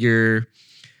 If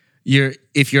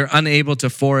you're unable to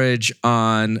forage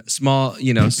on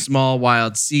small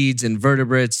wild seeds and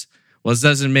vertebrates, Well, it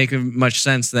doesn't make much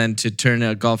sense then to turn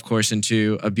a golf course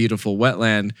into a beautiful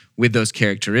wetland with those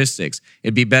characteristics.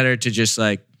 It'd be better to just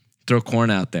like throw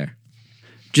corn out there.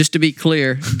 Just to be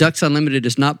clear, Ducks Unlimited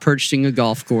is not purchasing a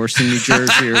golf course in New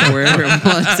Jersey or wherever it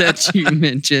was that you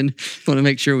mentioned. Want to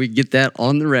make sure we get that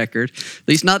on the record, at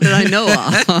least not that I know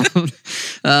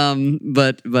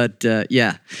of.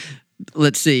 Yeah,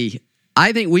 let's see.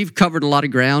 I think we've covered a lot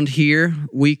of ground here.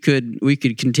 We could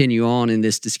continue on in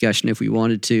this discussion if we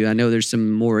wanted to. I know there's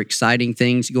some more exciting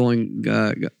things coming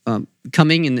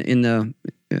in the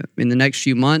next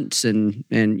few months and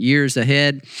years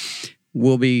ahead.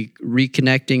 We'll be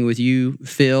reconnecting with you,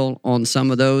 Phil, on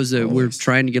some of those. We're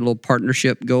trying to get a little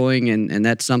partnership going, and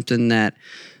that's something that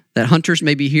hunters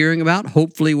may be hearing about.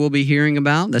 Hopefully we'll be hearing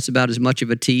about. That's about as much of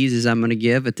a tease as I'm going to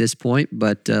give at this point.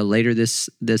 But later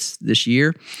this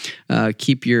year,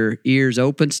 keep your ears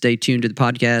open. Stay tuned to the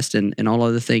podcast and all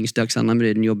other things Ducks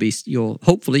Unlimited, and you'll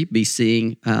hopefully be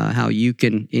seeing how you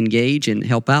can engage and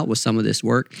help out with some of this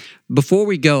work. Before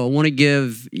we go, I want to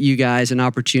give you guys an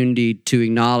opportunity to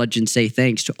acknowledge and say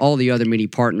thanks to all the other many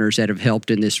partners that have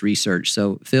helped in this research.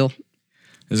 So, Phil?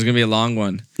 This is going to be a long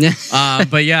one.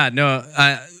 But yeah, no,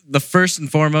 the first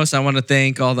and foremost, I want to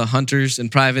thank all the hunters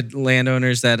and private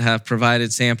landowners that have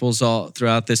provided samples all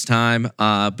throughout this time.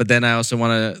 But then I also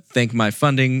want to thank my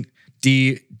funding.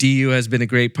 DU has been a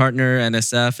great partner,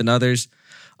 NSF and others.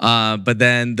 But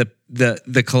then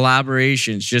the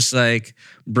collaborations, just like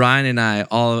Brian and I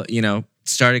all,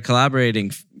 started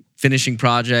collaborating, finishing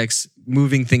projects,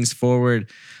 moving things forward.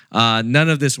 None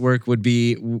of this work would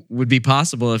be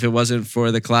possible if it wasn't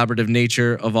for the collaborative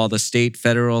nature of all the state,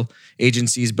 federal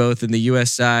agencies, both in the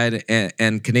U.S. side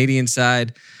and Canadian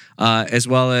side, as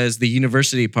well as the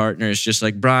university partners, just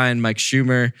like Brian, Mike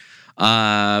Schumer,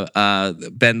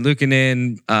 Ben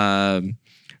Lukanen,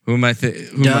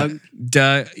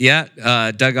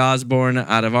 Doug Osborne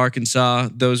out of Arkansas.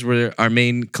 Those were our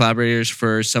main collaborators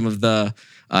for some of the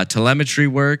telemetry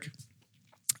work.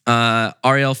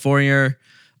 Ariel Fournier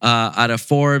out of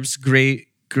Forbes, great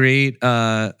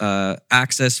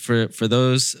access for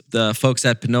the folks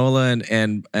at Panola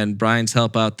and Brian's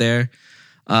help out there.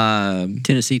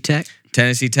 Tennessee Tech,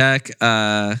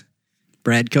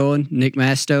 Brad Cohen, Nick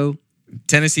Masto.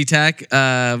 Tennessee Tech,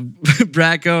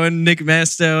 Brad Cohen, Nick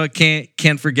Masto,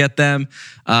 can't forget them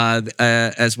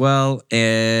as well,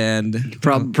 and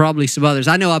probably some others.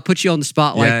 I know I put you on the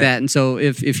spot like that, and so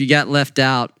if you got left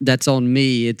out, that's on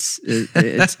me. It's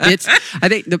I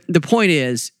think the point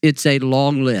is it's a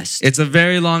long list. It's a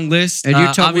very long list. And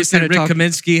you're obviously Rick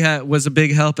Kaminsky was a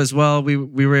big help as well. We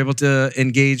were able to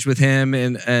engage with him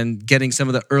and getting some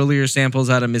of the earlier samples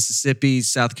out of Mississippi,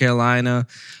 South Carolina,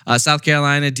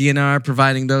 DNR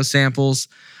providing those samples.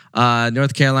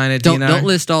 North Carolina, DNR. Don't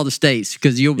list all the states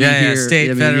because you'll be here.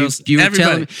 State, federal,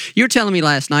 you were telling me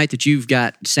last night that you've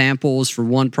got samples for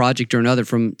one project or another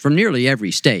from nearly every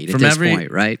state at this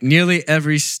point, right? Nearly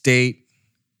every state.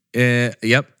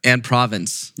 And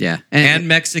province. Yeah. And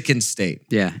Mexican state.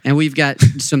 Yeah. And we've got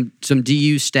some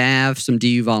DU staff, some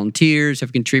DU volunteers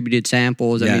have contributed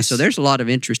samples. I mean, so there's a lot of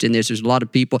interest in this. There's a lot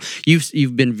of people.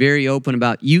 You've been very open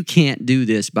about you can't do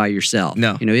this by yourself.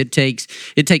 No. It takes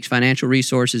financial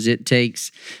resources. It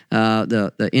takes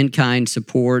the in-kind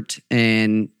support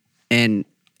and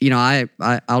I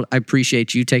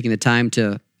appreciate you taking the time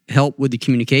to help with the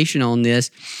communication on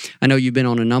this. I know you've been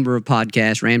on a number of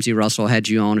podcasts. Ramsey Russell had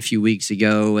you on a few weeks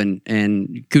ago,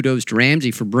 and kudos to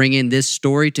Ramsey for bringing this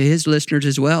story to his listeners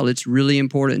as well. It's really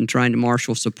important in trying to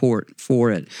marshal support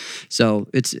for it. So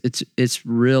it's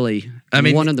really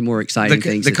one of the more exciting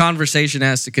things. The conversation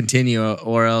has to continue,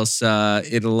 or else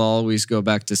it'll always go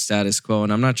back to status quo.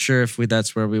 And I'm not sure if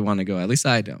that's where we want to go. At least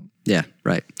I don't. Yeah,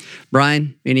 right.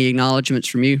 Brian, any acknowledgments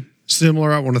from you?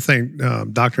 Similar, I want to thank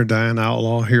Dr. Diane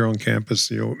Outlaw here on campus.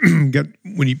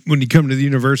 When you come to the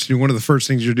university, one of the first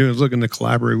things you're doing is looking to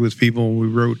collaborate with people. We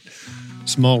wrote a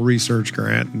small research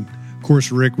grant, and of course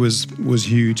Rick was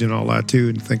huge and all that too,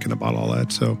 and thinking about all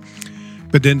that. So,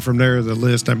 but then from there, the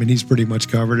list. I mean, he's pretty much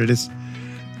covered it.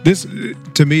 This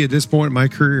to me at this point in my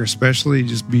career, especially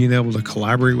just being able to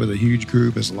collaborate with a huge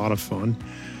group is a lot of fun.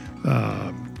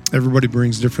 Everybody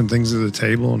brings different things to the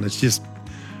table, and it's just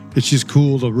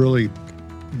cool to really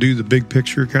do the big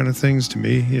picture kind of things to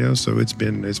me, so it's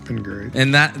been great.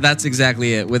 And that's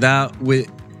exactly it.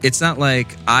 It's not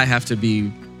like I have to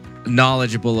be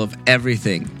knowledgeable of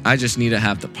everything. I just need to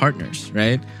have the partners,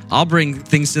 right? I'll bring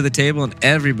things to the table and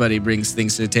everybody brings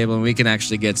things to the table and we can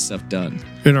actually get stuff done.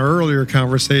 In our earlier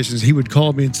conversations, he would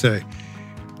call me and say,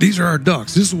 these are our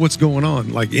ducks. This is what's going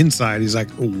on. Like inside, he's like,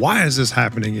 why is this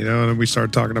happening? You know, and then we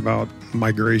started talking about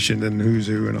migration and who's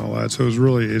who and all that. So it's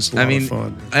a lot of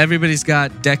fun. Everybody's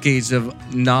got decades of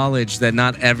knowledge that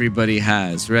not everybody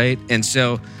has, right? And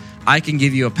so I can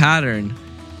give you a pattern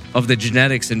of the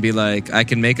genetics and be like, I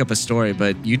can make up a story,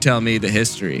 but you tell me the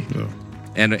history. Yeah.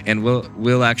 And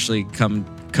we'll actually come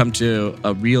to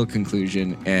a real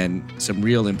conclusion and some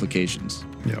real implications.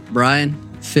 Yep. Brian,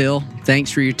 Phil,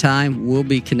 thanks for your time. We'll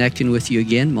be connecting with you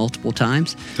again multiple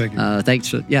times. Thank you. Thanks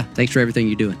for everything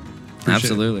you're doing. Appreciate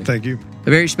Absolutely. It. Thank you. A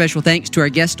very special thanks to our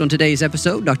guest on today's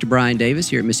episode, Dr. Brian Davis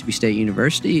here at Mississippi State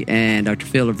University, and Dr.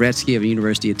 Phil Lavretsky of the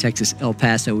University of Texas, El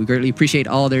Paso. We greatly appreciate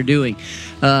all they're doing.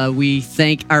 We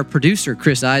thank our producer,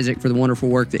 Chris Isaac, for the wonderful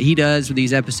work that he does with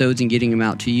these episodes and getting them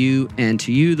out to you. And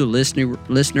to you, the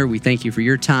listener, we thank you for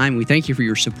your time. We thank you for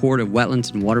your support of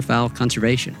wetlands and waterfowl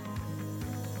conservation.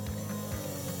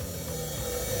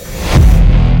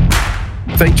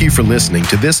 Thank you for listening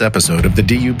to this episode of the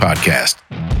DU Podcast.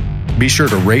 Be sure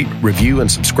to rate, review, and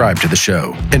subscribe to the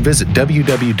show, and visit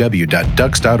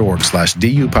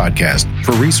www.ducks.org/DU Podcast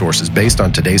for resources based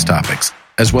on today's topics,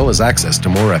 as well as access to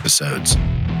more episodes.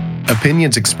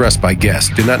 Opinions expressed by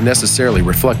guests do not necessarily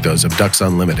reflect those of Ducks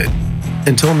Unlimited.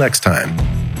 Until next time,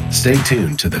 stay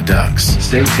tuned to the Ducks.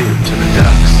 Stay tuned to the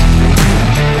Ducks.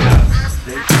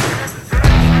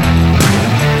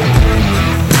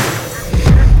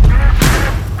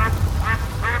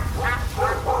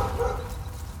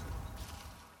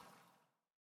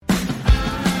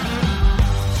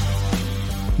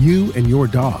 You and your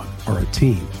dog are a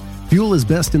team. Fuel is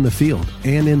best in the field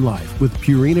and in life with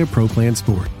Purina Pro Plan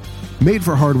Sport. Made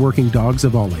for hardworking dogs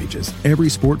of all ages, every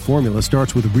sport formula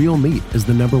starts with real meat as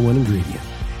the #1 ingredient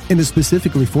and is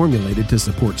specifically formulated to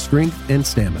support strength and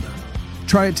stamina.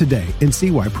 Try it today and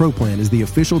see why Pro Plan is the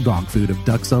official dog food of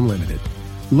Ducks Unlimited.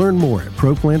 Learn more at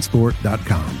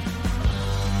ProPlansport.com.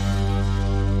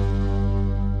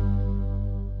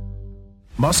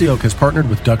 Mossy Oak has partnered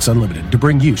with Ducks Unlimited to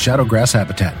bring you Shadowgrass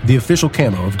Habitat, the official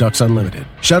camo of Ducks Unlimited.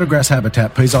 Shadowgrass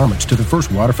Habitat pays homage to the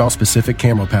first waterfowl-specific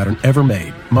camo pattern ever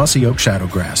made, Mossy Oak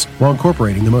Shadowgrass, while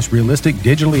incorporating the most realistic,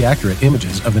 digitally accurate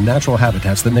images of the natural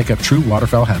habitats that make up true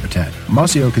waterfowl habitat.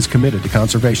 Mossy Oak is committed to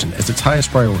conservation as its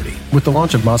highest priority. With the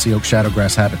launch of Mossy Oak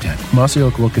Shadowgrass Habitat, Mossy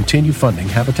Oak will continue funding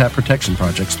habitat protection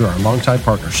projects through our longtime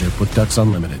partnership with Ducks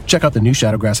Unlimited. Check out the new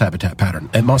Shadowgrass Habitat pattern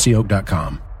at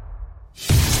mossyoak.com.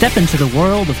 Step into the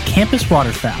world of Campus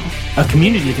Waterfowl, a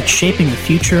community that's shaping the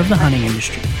future of the hunting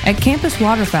industry. At Campus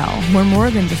Waterfowl, we're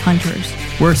more than just hunters.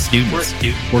 We're students.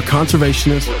 We're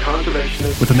conservationists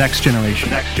with the next generation.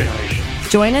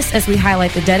 Join us as we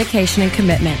highlight the dedication and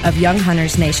commitment of young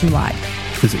hunters nationwide.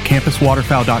 Visit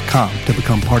campuswaterfowl.com to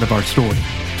become part of our story.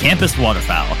 Campus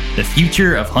Waterfowl, the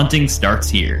future of hunting starts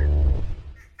here.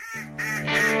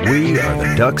 We are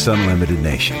the Ducks Unlimited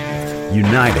Nation,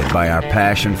 united by our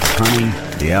passion for hunting,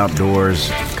 the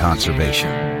outdoors, and conservation.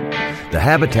 The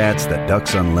habitats that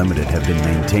Ducks Unlimited have been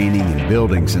maintaining and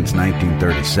building since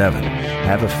 1937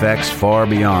 have effects far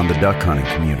beyond the duck hunting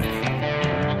community.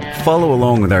 Follow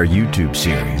along with our YouTube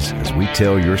series as we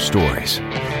tell your stories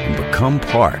and become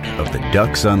part of the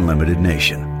Ducks Unlimited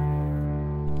Nation.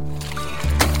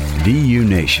 DU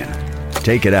Nation,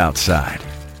 take it outside.